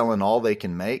already selling all they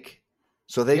can make.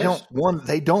 So they Yes.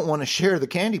 don't want to share the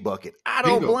candy bucket. I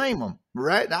don't Bingo. blame them,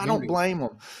 right? I don't Bingo. blame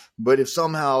them. But if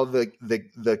somehow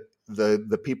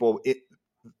the people,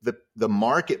 the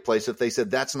marketplace, if they said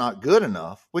that's not good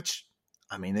enough, which,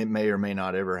 I mean, it may or may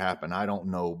not ever happen. I don't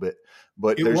know, but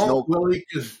It there's won't, no, Willie,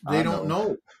 because they I don't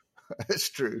know. It's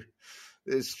true.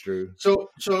 It's true. So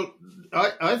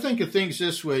I think of things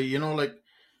this way, like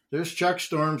there's Chuck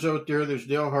Storms out there, there's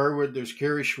Dale Harwood, there's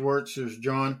Kerry Schwartz, there's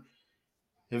John.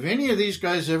 Have any of these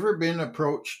guys ever been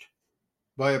approached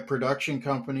by a production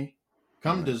company?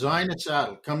 Come design a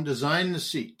saddle, come design the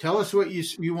seat. Tell us what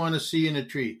you want to see in a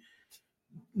tree.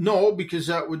 No, because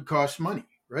that would cost money,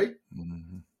 right?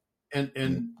 Mm-hmm.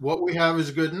 And what we have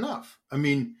is good enough. I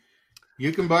mean,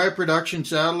 you can buy a production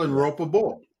saddle and rope a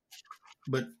bull,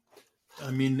 but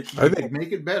I mean, you could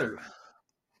make it better.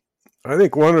 I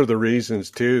think one of the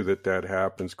reasons too that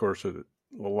happens, of course, a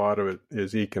lot of it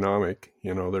is economic.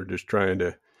 They're just trying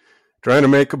to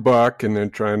make a buck and then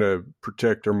trying to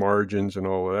protect their margins and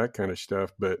all of that kind of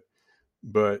stuff.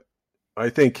 But I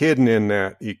think hidden in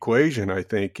that equation, I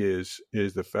think, is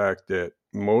the fact that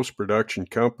most production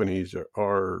companies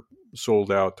are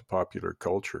sold out to popular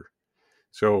culture.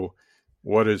 So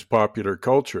what is popular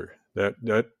culture?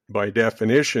 That by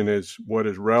definition is what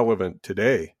is relevant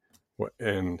today.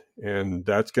 And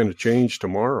that's going to change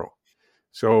tomorrow.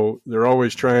 So they're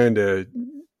always trying to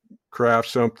craft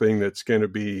something that's going to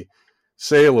be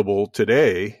saleable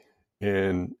today.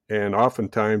 And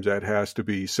oftentimes that has to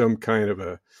be some kind of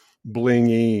a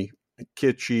blingy,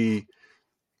 kitschy,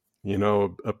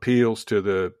 appeals to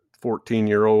the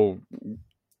 14-year-old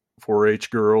 4-H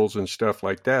girls and stuff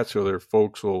like that. So their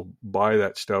folks will buy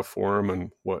that stuff for them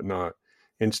and whatnot.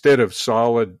 Instead of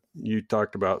solid, you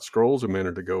talked about scrolls a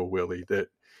minute ago, Willie, that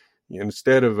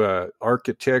instead of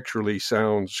architecturally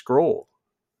sound scroll,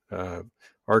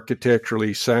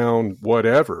 architecturally sound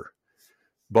whatever,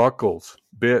 buckles,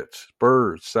 bits,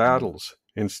 spurs, saddles,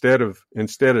 instead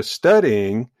of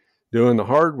studying, doing the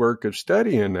hard work of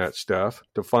studying that stuff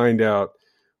to find out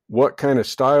what kind of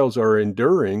styles are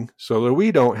enduring so that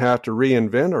we don't have to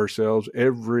reinvent ourselves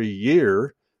every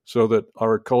year, so that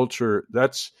our culture,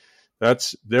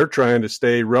 they're trying to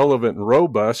stay relevant and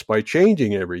robust by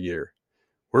changing every year.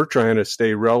 We're trying to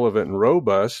stay relevant and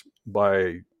robust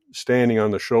by standing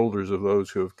on the shoulders of those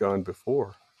who have gone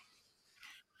before.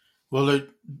 Well,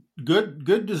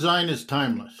 good design is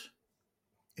timeless.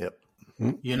 Yep.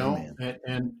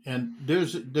 And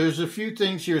there's a few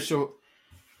things here.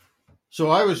 So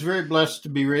I was very blessed to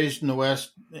be raised in the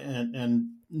West and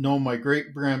know my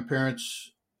great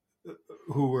grandparents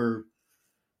who were,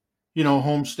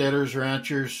 homesteaders,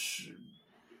 ranchers.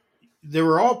 They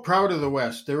were all proud of the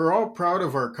West. They were all proud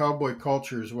of our cowboy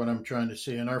culture, is what I'm trying to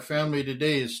say. And our family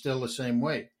today is still the same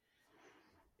way.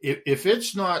 If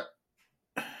it's not,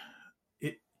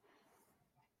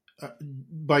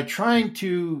 by trying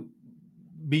to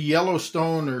be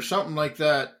Yellowstone or something like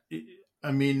that,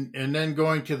 I mean, and then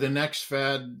going to the next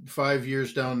fad 5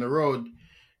 years down the road,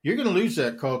 you're going to lose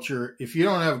that culture if you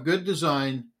don't have good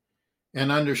design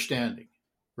and understanding,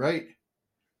 right?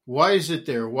 Why is it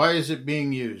there? Why is it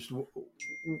being used?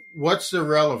 What's the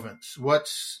relevance? I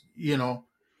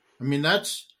mean,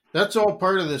 that's all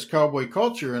part of this cowboy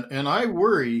culture. And I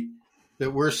worry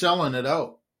that we're selling it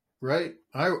out, right?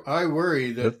 I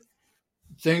worry that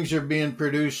things are being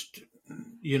produced,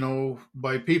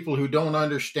 by people who don't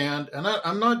understand. And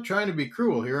I'm not trying to be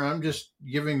cruel here. I'm just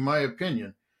giving my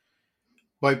opinion.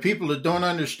 By people that don't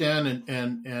understand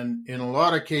and in a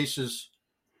lot of cases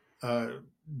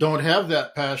don't have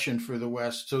that passion for the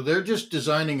West. So they're just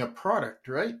designing a product,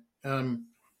 right?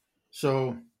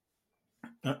 So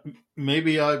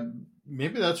maybe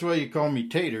that's why you call me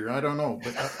Tater. I don't know,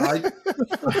 but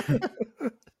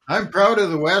I'm proud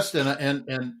of the West,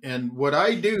 and what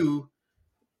I do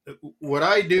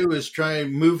is try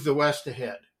and move the West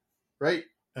ahead, right?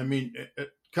 I mean,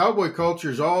 cowboy culture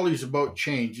is always about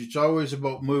change. It's always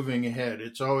about moving ahead.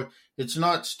 It's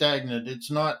not stagnant. It's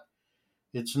not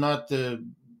the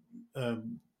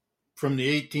from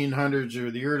the 1800s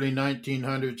or the early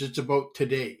 1900s. It's about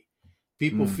today.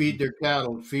 People feed their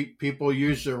cattle. People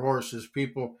use their horses.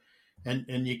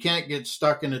 And you can't get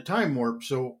stuck in a time warp.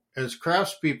 So as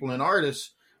craftspeople and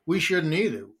artists, we shouldn't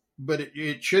either. But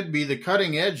it should be the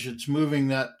cutting edge that's moving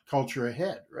that culture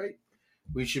ahead, right?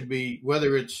 We should be,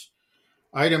 whether it's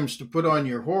items to put on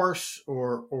your horse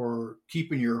or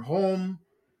keep in your home,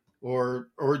 or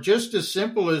just as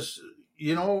simple as,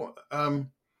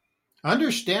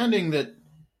 understanding that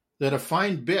a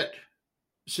fine bit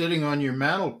sitting on your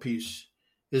mantelpiece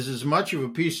is as much of a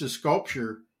piece of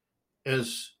sculpture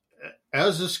as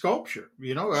a sculpture.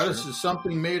 You know, Sure. this is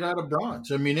something made out of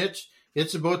bronze. I mean,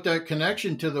 it's about that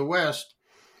connection to the West.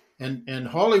 And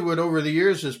Hollywood over the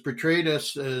years has portrayed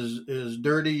us as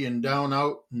dirty and down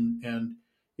out and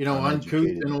you know, uncouth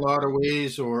in a lot of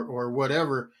ways or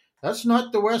whatever. That's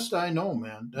not the West I know,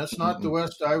 man. That's not the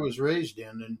West I was raised in.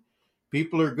 And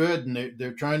people are good, and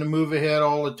they're trying to move ahead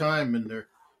all the time. And they're,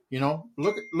 you know,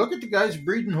 look at the guys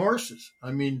breeding horses.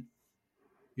 I mean,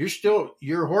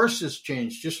 your horse has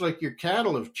changed just like your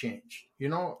cattle have changed. You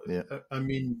know, yeah. I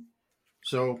mean,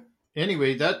 so.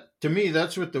 Anyway, that to me,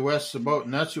 that's what the West's about,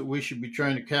 and that's what we should be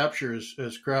trying to capture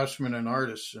as craftsmen and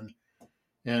artists.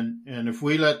 And if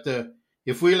we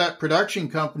let production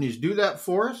companies do that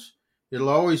for us, it'll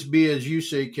always be, as you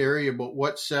say, Carrie, about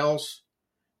what sells.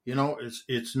 You know,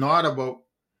 it's not about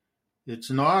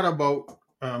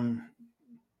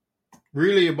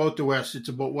really about the West. It's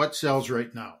about what sells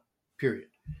right now. Period.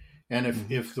 And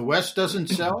if the West doesn't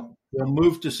sell, they'll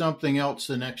move to something else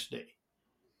the next day.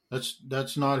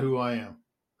 That's not who I am.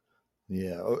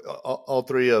 Yeah, all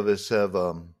three of us have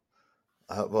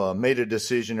made a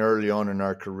decision early on in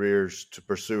our careers to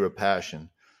pursue a passion,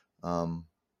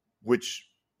 which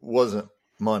wasn't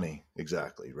money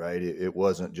exactly, right? It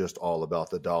wasn't just all about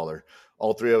the dollar.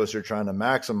 All three of us are trying to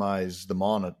maximize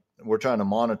we're trying to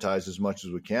monetize as much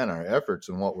as we can our efforts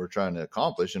and what we're trying to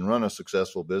accomplish and run a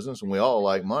successful business. And we all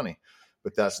like money,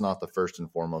 but that's not the first and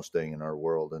foremost thing in our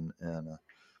world. And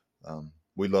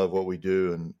we love what we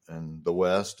do and the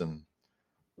West. And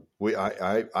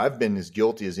I've been as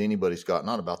guilty as anybody, Scott,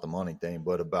 not about the money thing,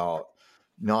 but about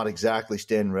not exactly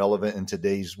staying relevant in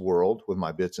today's world with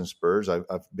my bits and spurs.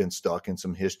 I've been stuck in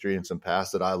some history and some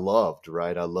past that I loved,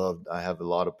 right? I have a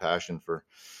lot of passion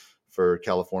for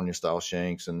California style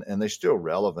shanks and they're still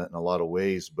relevant in a lot of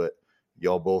ways, but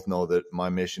y'all both know that my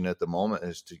mission at the moment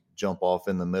is to jump off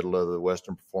in the middle of the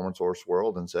Western performance horse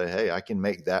world and say, hey, I can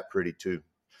make that pretty too.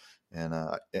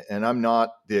 And I'm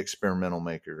not the experimental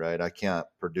maker, right? I can't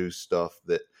produce stuff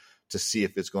to see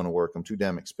if it's going to work. I'm too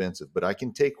damn expensive, but I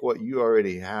can take what you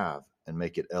already have and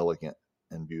make it elegant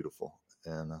and beautiful.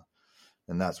 And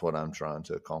that's what I'm trying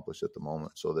to accomplish at the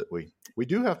moment, so that we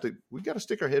got to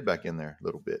stick our head back in there a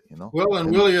little bit, you know? Well,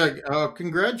 and Willie, I'll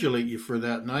congratulate you for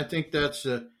that. And I think that's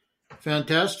a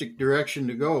fantastic direction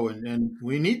to go. And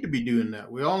we need to be doing that.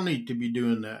 We all need to be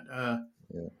doing that.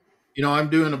 Yeah. You know, I'm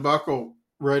doing a buckle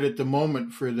right at the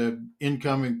moment for the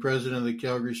incoming president of the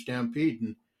Calgary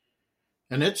Stampede.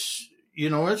 And it's,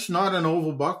 you know, it's not an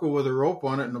oval buckle with a rope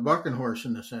on it and a bucking horse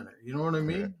in the center. You know what I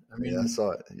mean? I mean, I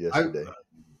saw it yesterday.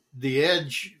 The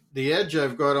edge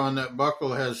I've got on that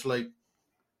buckle has like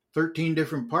 13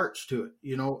 different parts to it.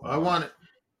 You know, I want it.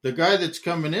 The guy that's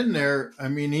coming in there, I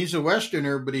mean, he's a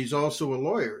Westerner, but he's also a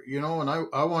lawyer, you know, and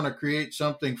I want to create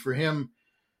something for him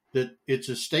that it's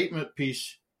a statement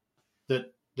piece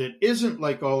that isn't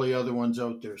like all the other ones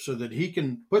out there, so that he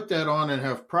can put that on and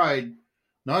have pride,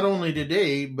 not only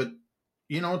today, but,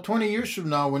 you know, 20 years from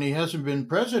now when he hasn't been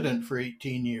president for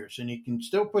 18 years, and he can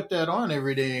still put that on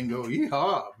every day and go,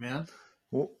 yeehaw, man,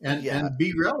 and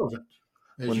be relevant,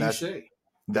 as you say.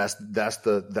 That's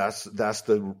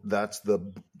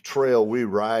the trail we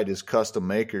ride as custom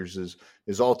makers.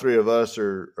 Is all three of us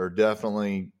are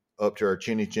definitely up to our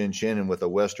chinny chin chin and with a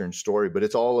Western story, but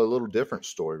it's all a little different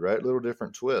story, right? A little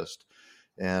different twist.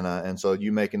 And so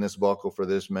you making this buckle for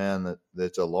this man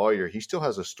that's a lawyer, he still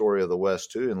has a story of the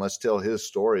West too. And let's tell his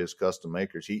story as custom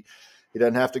makers. He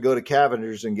doesn't have to go to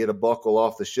Cavender's and get a buckle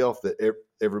off the shelf that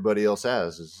everybody else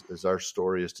has. As our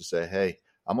story is to say, hey,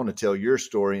 I'm going to tell your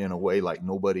story in a way like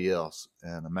nobody else,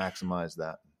 and maximize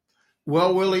that.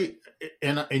 Well, Willie,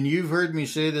 and you've heard me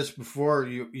say this before,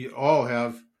 you all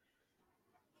have.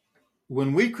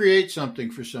 When we create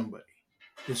something for somebody,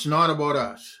 it's not about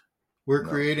us. We're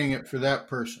creating it for that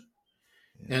person.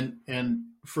 Yeah. And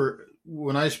for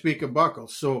when I speak of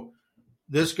buckles, so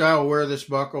this guy will wear this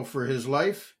buckle for his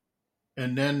life,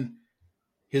 and then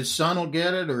his son will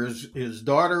get it, or his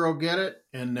daughter will get it,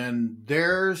 and then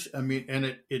theirs. I mean,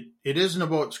 and it isn't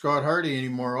about Scott Hardy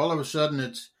anymore. All of a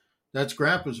sudden, that's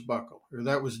Grandpa's buckle, or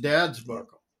that was Dad's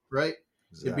buckle, right?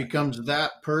 Exactly. It becomes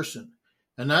that person.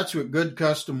 And that's what good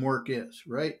custom work is,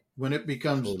 right? When it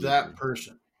becomes that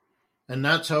person. And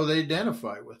that's how they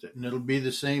identify with it. And it'll be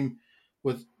the same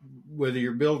with whether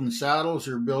you're building saddles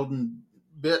or building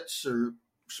bits or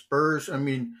spurs. I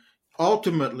mean,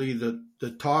 ultimately, the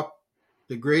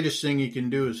greatest thing you can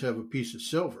do is have a piece of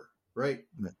silver, right?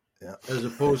 Yeah. As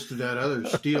opposed to that other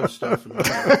steel stuff.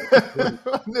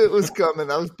 I knew it was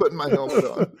coming. I was putting my helmet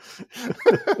on.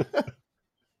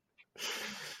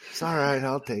 It's all right.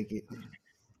 I'll take it.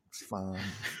 It's fine.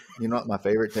 You know what my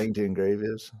favorite thing to engrave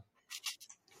is?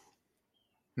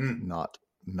 Not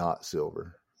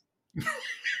silver.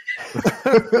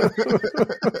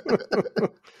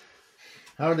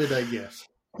 How did I guess?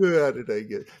 How did I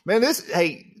get? Man, this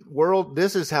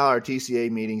is how our TCA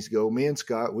meetings go. Me and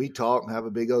Scott, we talk and have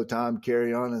a big old time,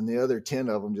 carry on, and the other 10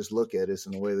 of them just look at us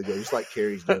and away they go. Just like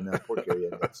Carrie's doing now. Poor Carrie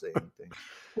hasn't got to say anything.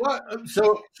 Well,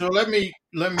 so let me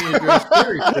address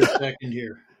Carrie for a second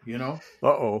here. You know,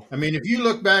 I mean, if you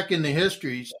look back in the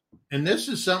histories, and this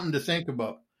is something to think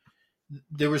about.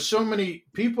 There were so many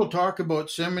people talk about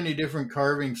so many different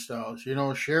carving styles. You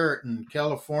know, Sheraton,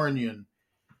 Californian,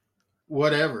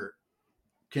 whatever.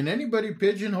 Can anybody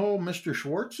pigeonhole Mr.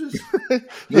 Schwartz's?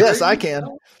 Yes, I can.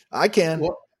 I can.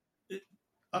 Well,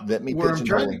 let me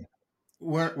pigeonhole him.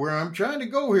 Where I'm trying to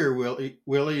go here, Willie,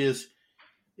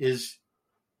 is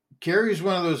Carrie's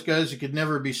one of those guys that could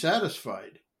never be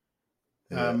satisfied.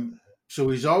 Yeah. So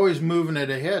he's always moving it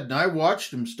ahead. And I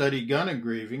watched him study gun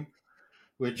engraving,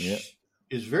 which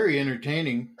is very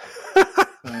entertaining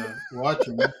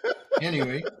watching him.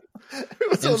 Anyway, it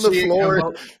was on the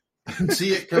floor. And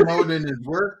see it come out in his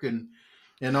work and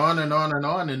on and on and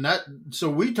on. And that, so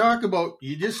we talk about,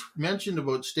 you just mentioned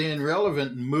about staying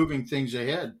relevant and moving things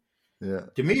ahead. Yeah.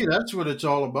 To me, that's what it's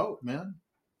all about, man.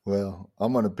 Well,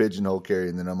 I'm going to pigeonhole Carrie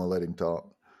and then I'm going to let him talk.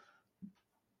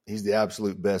 He's the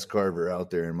absolute best carver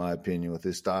out there, in my opinion, with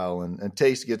his style and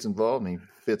taste gets involved and he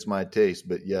fits my taste.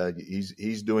 But yeah,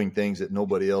 he's doing things that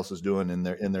nobody else is doing in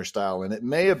their style. And it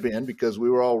may have been because we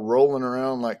were all rolling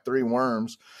around like three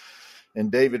worms in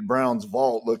David Brown's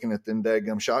vault looking at them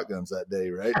daggum shotguns that day,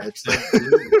 right?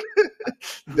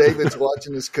 David's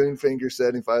watching his Coonfinger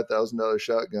 $75,000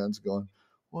 shotguns going,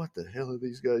 what the hell are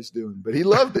these guys doing? But he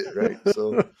loved it, right?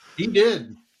 So he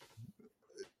did.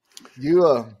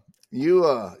 You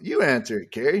answer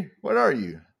it, Carrie. What are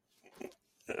you?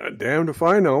 Damned if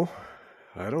I know.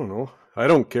 I don't know. I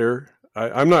don't care.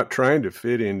 I'm not trying to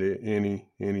fit into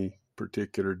any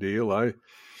particular deal.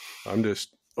 I'm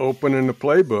just opening the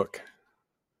playbook.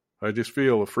 I just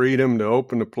feel the freedom to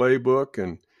open the playbook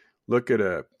and look at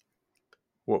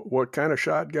what kind of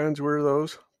shotguns were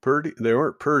those? Purdy? They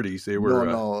weren't Purdy's. They were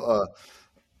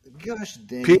gosh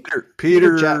dang. Peter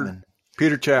Chapman.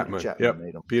 Yep.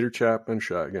 Peter Chapman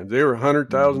shotguns. They were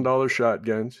 $100,000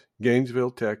 shotguns,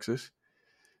 Gainesville, Texas.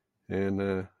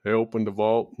 And they opened the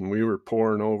vault and we were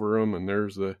pouring over them and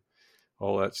there's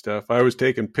all that stuff. I was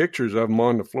taking pictures of them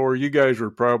on the floor. You guys were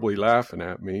probably laughing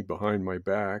at me behind my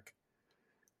back.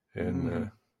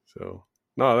 And so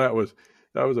no, that was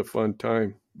a fun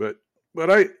time. But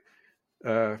I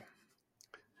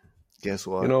guess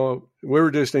what? You know, we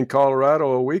were just in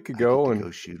Colorado a week ago, and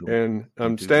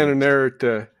I'm standing there at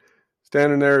the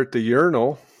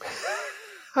urinal.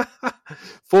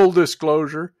 Full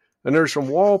disclosure, and there's some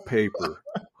wallpaper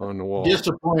on the wall.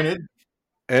 Disappointed.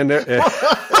 And he's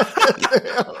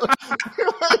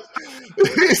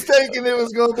thinking it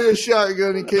was going to be a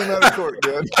shotgun. He came out of court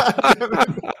gun.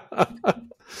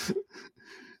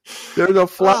 There's a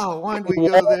flower. Oh, why did we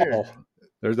go there?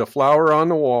 There's a flower on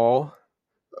the wall,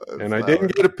 and I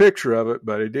didn't get a picture of it,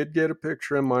 but I did get a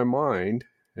picture in my mind.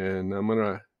 And I'm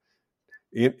gonna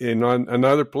in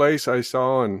another place I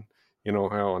saw, and you know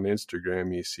how on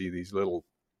Instagram you see these little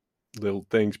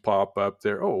things pop up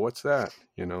there. Oh, what's that?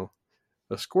 You know,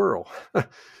 a squirrel.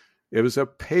 It was a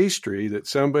pastry that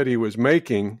somebody was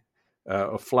making,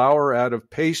 a flower out of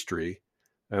pastry,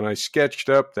 and I sketched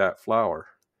up that flower.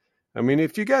 I mean,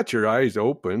 if you got your eyes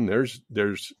open, there's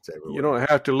you don't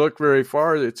have to look very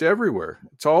far. It's everywhere.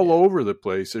 It's all over the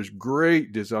place. There's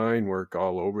great design work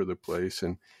all over the place,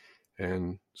 and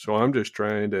so I'm just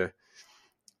trying to.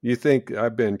 You think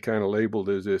I've been kind of labeled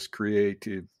as this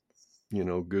creative, you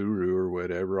know, guru or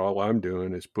whatever. All I'm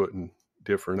doing is putting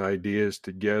different ideas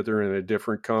together in a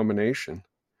different combination.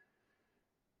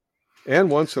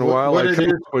 And once in a while, I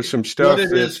come up with some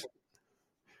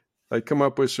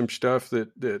stuff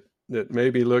that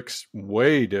maybe looks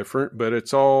way different, but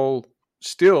it's all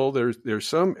still there's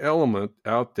some element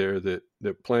out there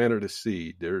that planted a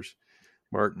seed. There's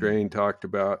Mark Drain talked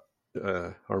about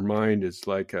our mind is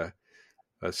like a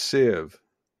sieve.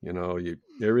 You know,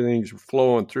 everything's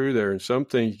flowing through there, and some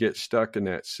things get stuck in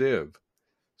that sieve.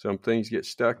 Some things get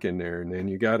stuck in there, and then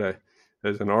you gotta,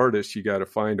 as an artist, you gotta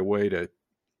find a way to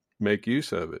make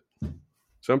use of it.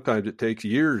 Sometimes it takes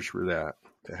years for that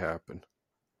to happen.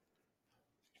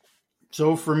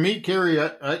 So for me, Carrie,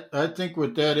 I think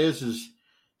what that is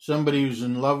somebody who's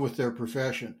in love with their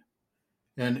profession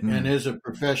and is a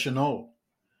professional.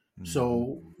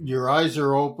 So your eyes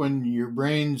are open, your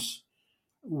brain's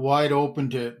wide open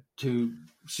to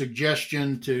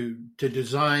suggestion, to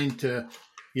design, to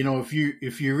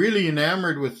if you're really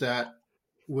enamored with that,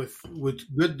 with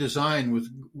good design,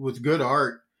 with good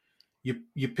art,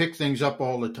 you pick things up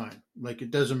all the time. Like,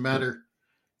 it doesn't matter.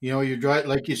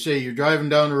 Like you say, you're driving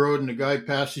down the road and a guy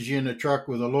passes you in a truck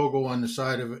with a logo on the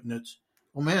side of it, and it's,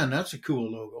 oh man, that's a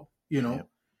cool logo. Yeah.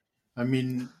 I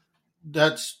mean,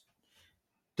 that's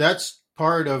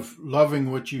part of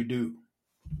loving what you do.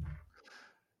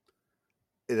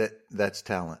 That's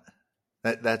talent.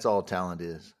 That's all talent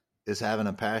is having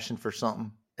a passion for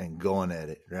something and going at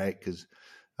it, right? Because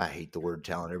I hate the word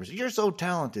talent. Everybody says, you're so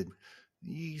talented.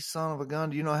 You son of a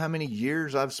gun. Do you know how many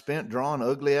years I've spent drawing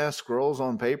ugly ass scrolls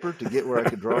on paper to get where I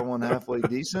could draw one halfway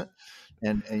decent?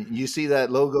 And you see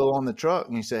that logo on the truck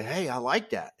and you say, hey, I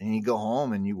like that. And you go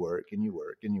home and you work and you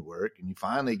work and you work and you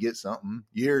finally get something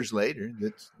years later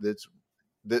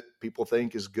that people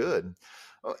think is good.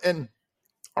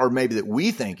 Or maybe that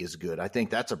we think is good. I think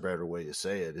that's a better way to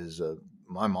say it is,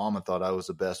 my mama thought I was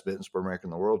the best bit and spur maker in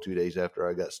the world 2 days after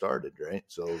I got started. Right.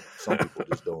 So some people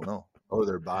just don't know, or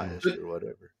they're biased or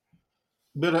whatever.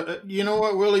 But you know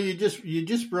what, Willie, you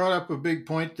just brought up a big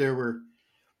point there where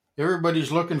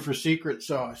everybody's looking for secret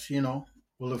sauce,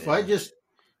 Well, if I just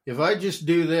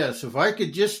do this, if I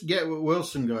could just get what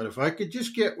Wilson got, if I could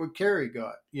just get what Kerry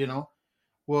got,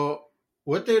 well,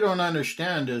 what they don't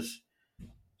understand is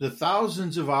the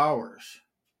thousands of hours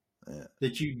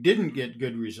that you didn't get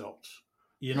good results,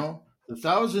 the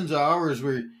thousands of hours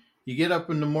where you get up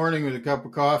in the morning with a cup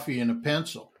of coffee and a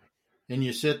pencil and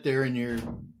you sit there and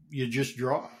you just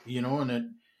draw, and it,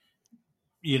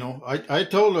 I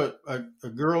told a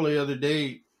girl the other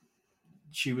day,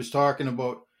 she was talking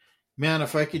about, man,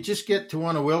 if I could just get to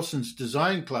one of Wilson's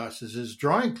design classes, his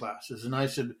drawing classes. And I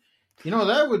said,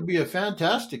 that would be a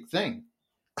fantastic thing.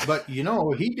 But,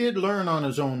 he did learn on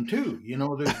his own too.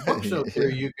 There's books out there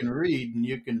you can read and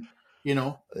you can,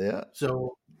 Yeah.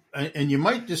 So, and you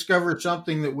might discover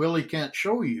something that Willie can't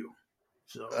show you.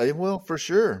 So. Well, for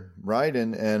sure. Right.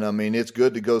 And I mean, it's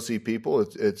good to go see people.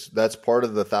 That's part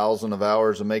of the 1,000 of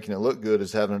hours of making it look good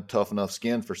is having a tough enough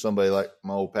skin for somebody like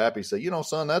my old pappy say,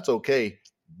 son, that's okay.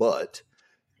 But,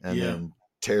 and then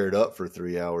tear it up for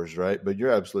 3 hours. Right. But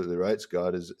you're absolutely right,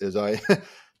 Scott, is I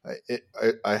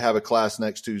have a class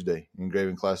next Tuesday,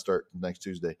 engraving class start next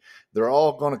Tuesday. They're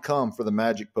all going to come for the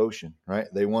magic potion, right?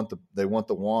 They want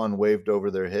the wand waved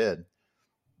over their head.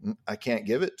 I can't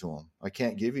give it to them. I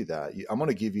can't give you that. I'm going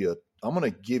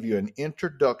to give you an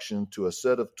introduction to a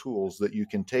set of tools that you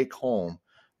can take home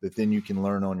that then you can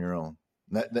learn on your own.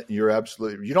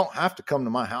 You don't have to come to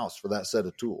my house for that set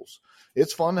of tools.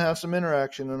 It's fun to have some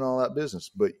interaction and all that business,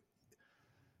 but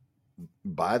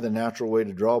buy The Natural Way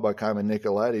to Draw by Kaiman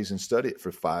Nicolaides and study it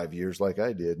for 5 years like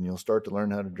I did, and you'll start to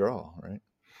learn how to draw, right?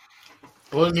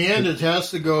 Well, in the end, it has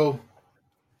to go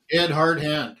head, heart,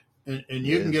 hand. And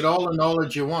you can get all the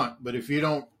knowledge you want, but if you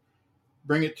don't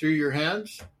bring it through your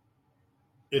hands,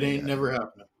 it ain't never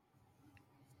happening.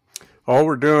 All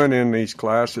we're doing in these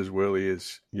classes, Willie,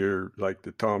 is you're like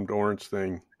the Tom Dorrance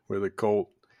thing with a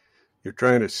Colt. You're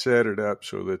trying to set it up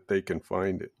so that they can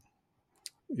find it.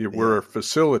 We're a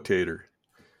facilitator,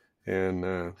 and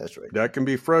that's right. That can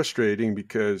be frustrating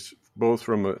because both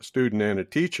from a student and a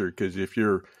teacher. Because if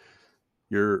you're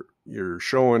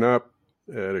showing up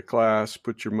at a class,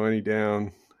 put your money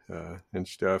down and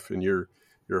stuff, and you're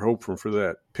hoping for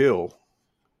that pill.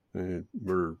 And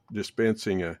we're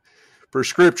dispensing a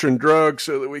prescription drug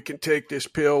so that we can take this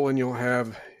pill and you'll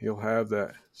have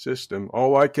that system.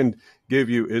 All I can give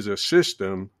you is a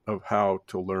system of how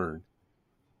to learn.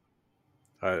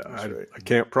 I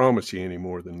can't promise you any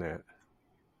more than that.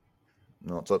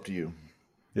 No, it's up to you.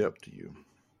 Yep. Up to you.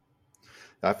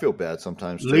 I feel bad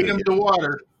sometimes. Lead them to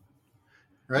water.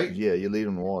 Right? Yeah, you lead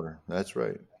them to water. That's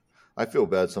right. I feel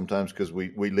bad sometimes because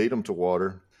we lead them to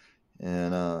water,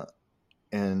 and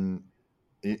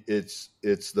it's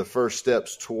the first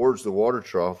steps towards the water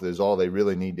trough is all they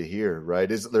really need to hear. Right?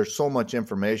 There's so much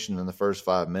information in the first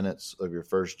 5 minutes of your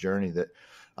first journey that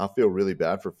I feel really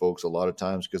bad for folks a lot of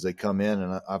times because they come in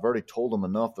and I've already told them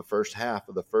enough the first half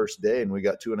of the first day, and we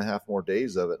got 2.5 more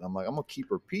days of it, and I'm like, I'm gonna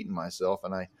keep repeating myself,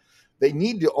 and they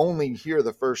need to only hear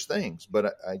the first things,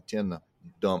 but I tend to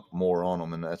dump more on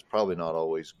them, and that's probably not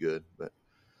always good. But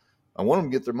I want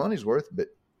them to get their money's worth. But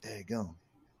there you go.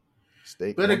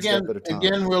 But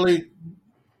again, Willie,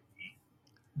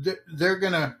 they're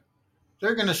gonna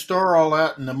store all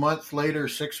that, and a month later,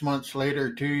 6 months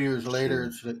later, 2 years later,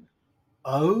 it's like,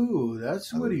 oh,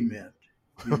 that's what he meant.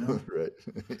 Right?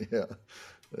 Yeah,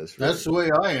 that's right. That's the way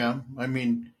I am. I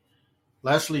mean,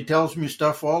 Leslie tells me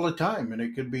stuff all the time, and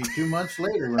it could be 2 months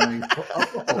later when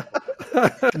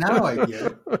now I get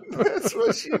it. That's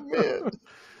what she meant.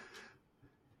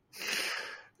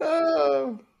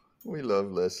 We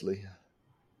love Leslie.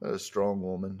 A strong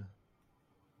woman.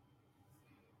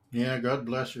 Yeah, God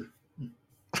bless her.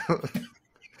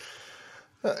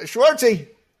 Schwartzy,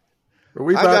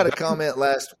 I got a comment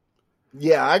last.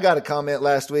 Yeah, I got a comment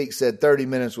last week. Said 30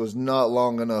 minutes was not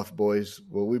long enough, boys.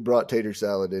 Well, we brought tater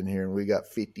salad in here, and we got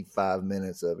 55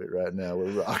 minutes of it right now.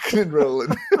 We're rocking and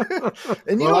rolling.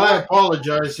 And I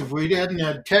apologize if we hadn't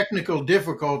had technical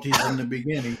difficulties in the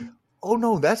beginning. Oh,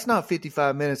 no, that's not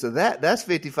 55 minutes of that. That's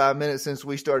 55 minutes since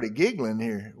we started giggling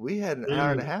here. We had an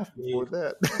hour and a half before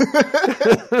that.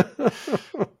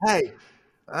 Hey,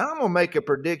 I'm going to make a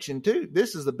prediction, too.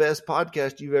 This is the best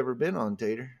podcast you've ever been on,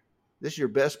 Tater. This is your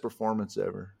best performance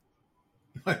ever.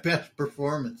 My best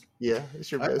performance? Yeah,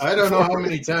 it's your best I don't know how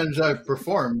many times I've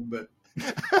performed, but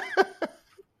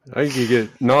I think you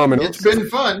get nominated. It's been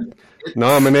fun.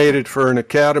 Nominated for an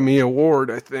Academy Award,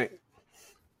 I think.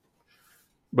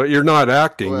 But you're not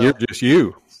acting. Well, you're just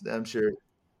you. I'm sure.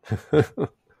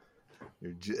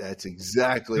 That's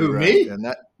exactly Who, right. Me?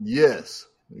 And yes,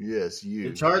 you.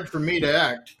 It's hard for me to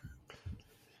act.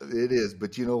 It is,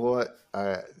 but you know what?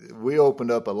 We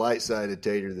opened up a light-sided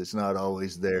Tater that's not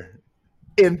always there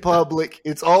in public.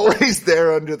 It's always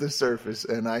there under the surface,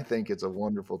 and I think it's a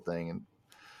wonderful thing. And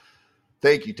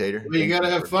thank you, Tater. Well, you got to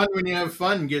have fun when you have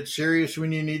fun. Get serious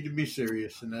when you need to be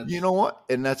serious, and that's you know what?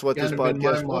 And that's what this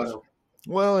podcast was.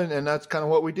 Well, and that's kind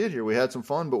of what we did here. We had some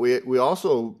fun, but we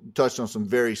also touched on some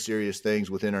very serious things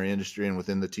within our industry and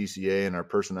within the TCA and our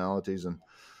personalities, and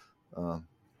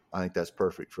I think that's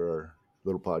perfect for our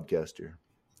little podcast here.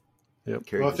 Yep.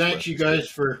 Well, thanks you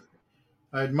guys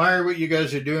I admire what you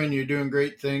guys are doing. You're doing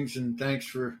great things, and thanks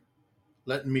for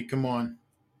letting me come on.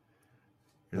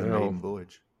 You're the maiden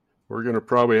voyage. We're going to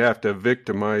probably have to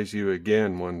victimize you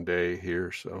again one day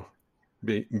here, so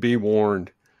be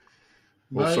warned.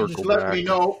 Well, just let me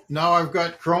know. Now I've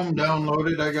got Chrome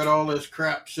downloaded. I got all this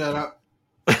crap set up.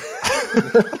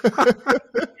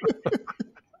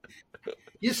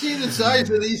 You see the size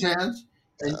of these hands?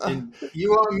 And you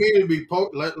want me to be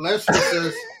Leslie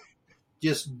says,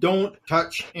 just don't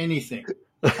touch anything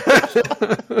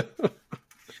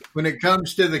when it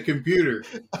comes to the computer.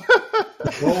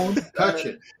 Don't touch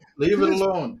it. Leave it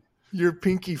alone. Your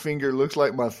pinky finger looks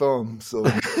like my thumb, so.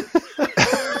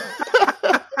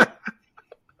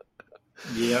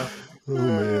 Yeah. Oh,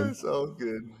 man. It's all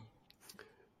good.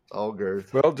 All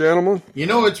girth. Well, gentlemen. You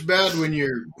know it's bad when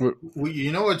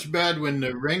it's bad when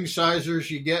the ring sizers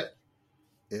you get,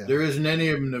 there isn't any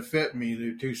of them to fit me.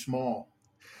 They're too small.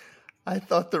 I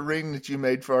thought the ring that you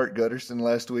made for Art Gutterson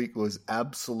last week was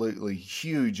absolutely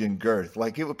huge in girth.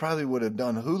 Like it probably would have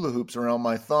done hula hoops around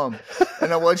my thumb.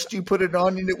 And I watched you put it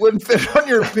on and it wouldn't fit on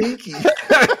your pinky.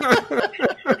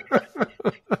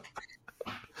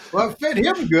 Well, it fit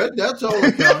him good. That's all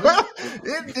that counted.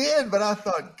 It did, but I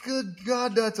thought, good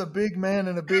God, that's a big man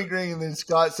and a big ring. And then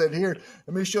Scott said, here,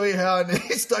 let me show you how. And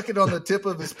he stuck it on the tip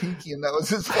of his pinky, and that was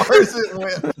as far as it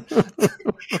went.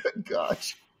 Good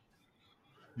gosh.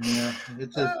 Yeah,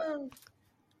 it's a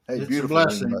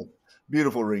blessing. Ring,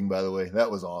 beautiful ring, by the way.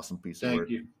 That was an awesome piece of work.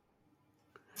 Thank you.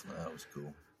 That was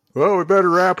cool. Well, we better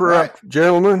wrap her up,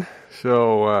 gentlemen.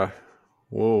 So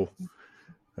we'll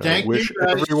wish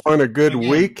everyone a good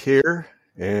week here,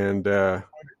 and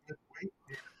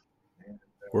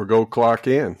we'll go clock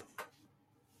in.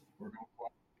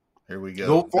 Here we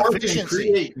go. Go forth and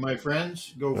create, my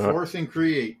friends. Go forth and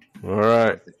create. All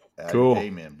right. Cool.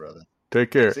 Amen, brother.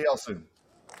 Take care. See y'all soon.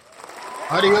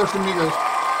 Adios,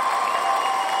 amigos.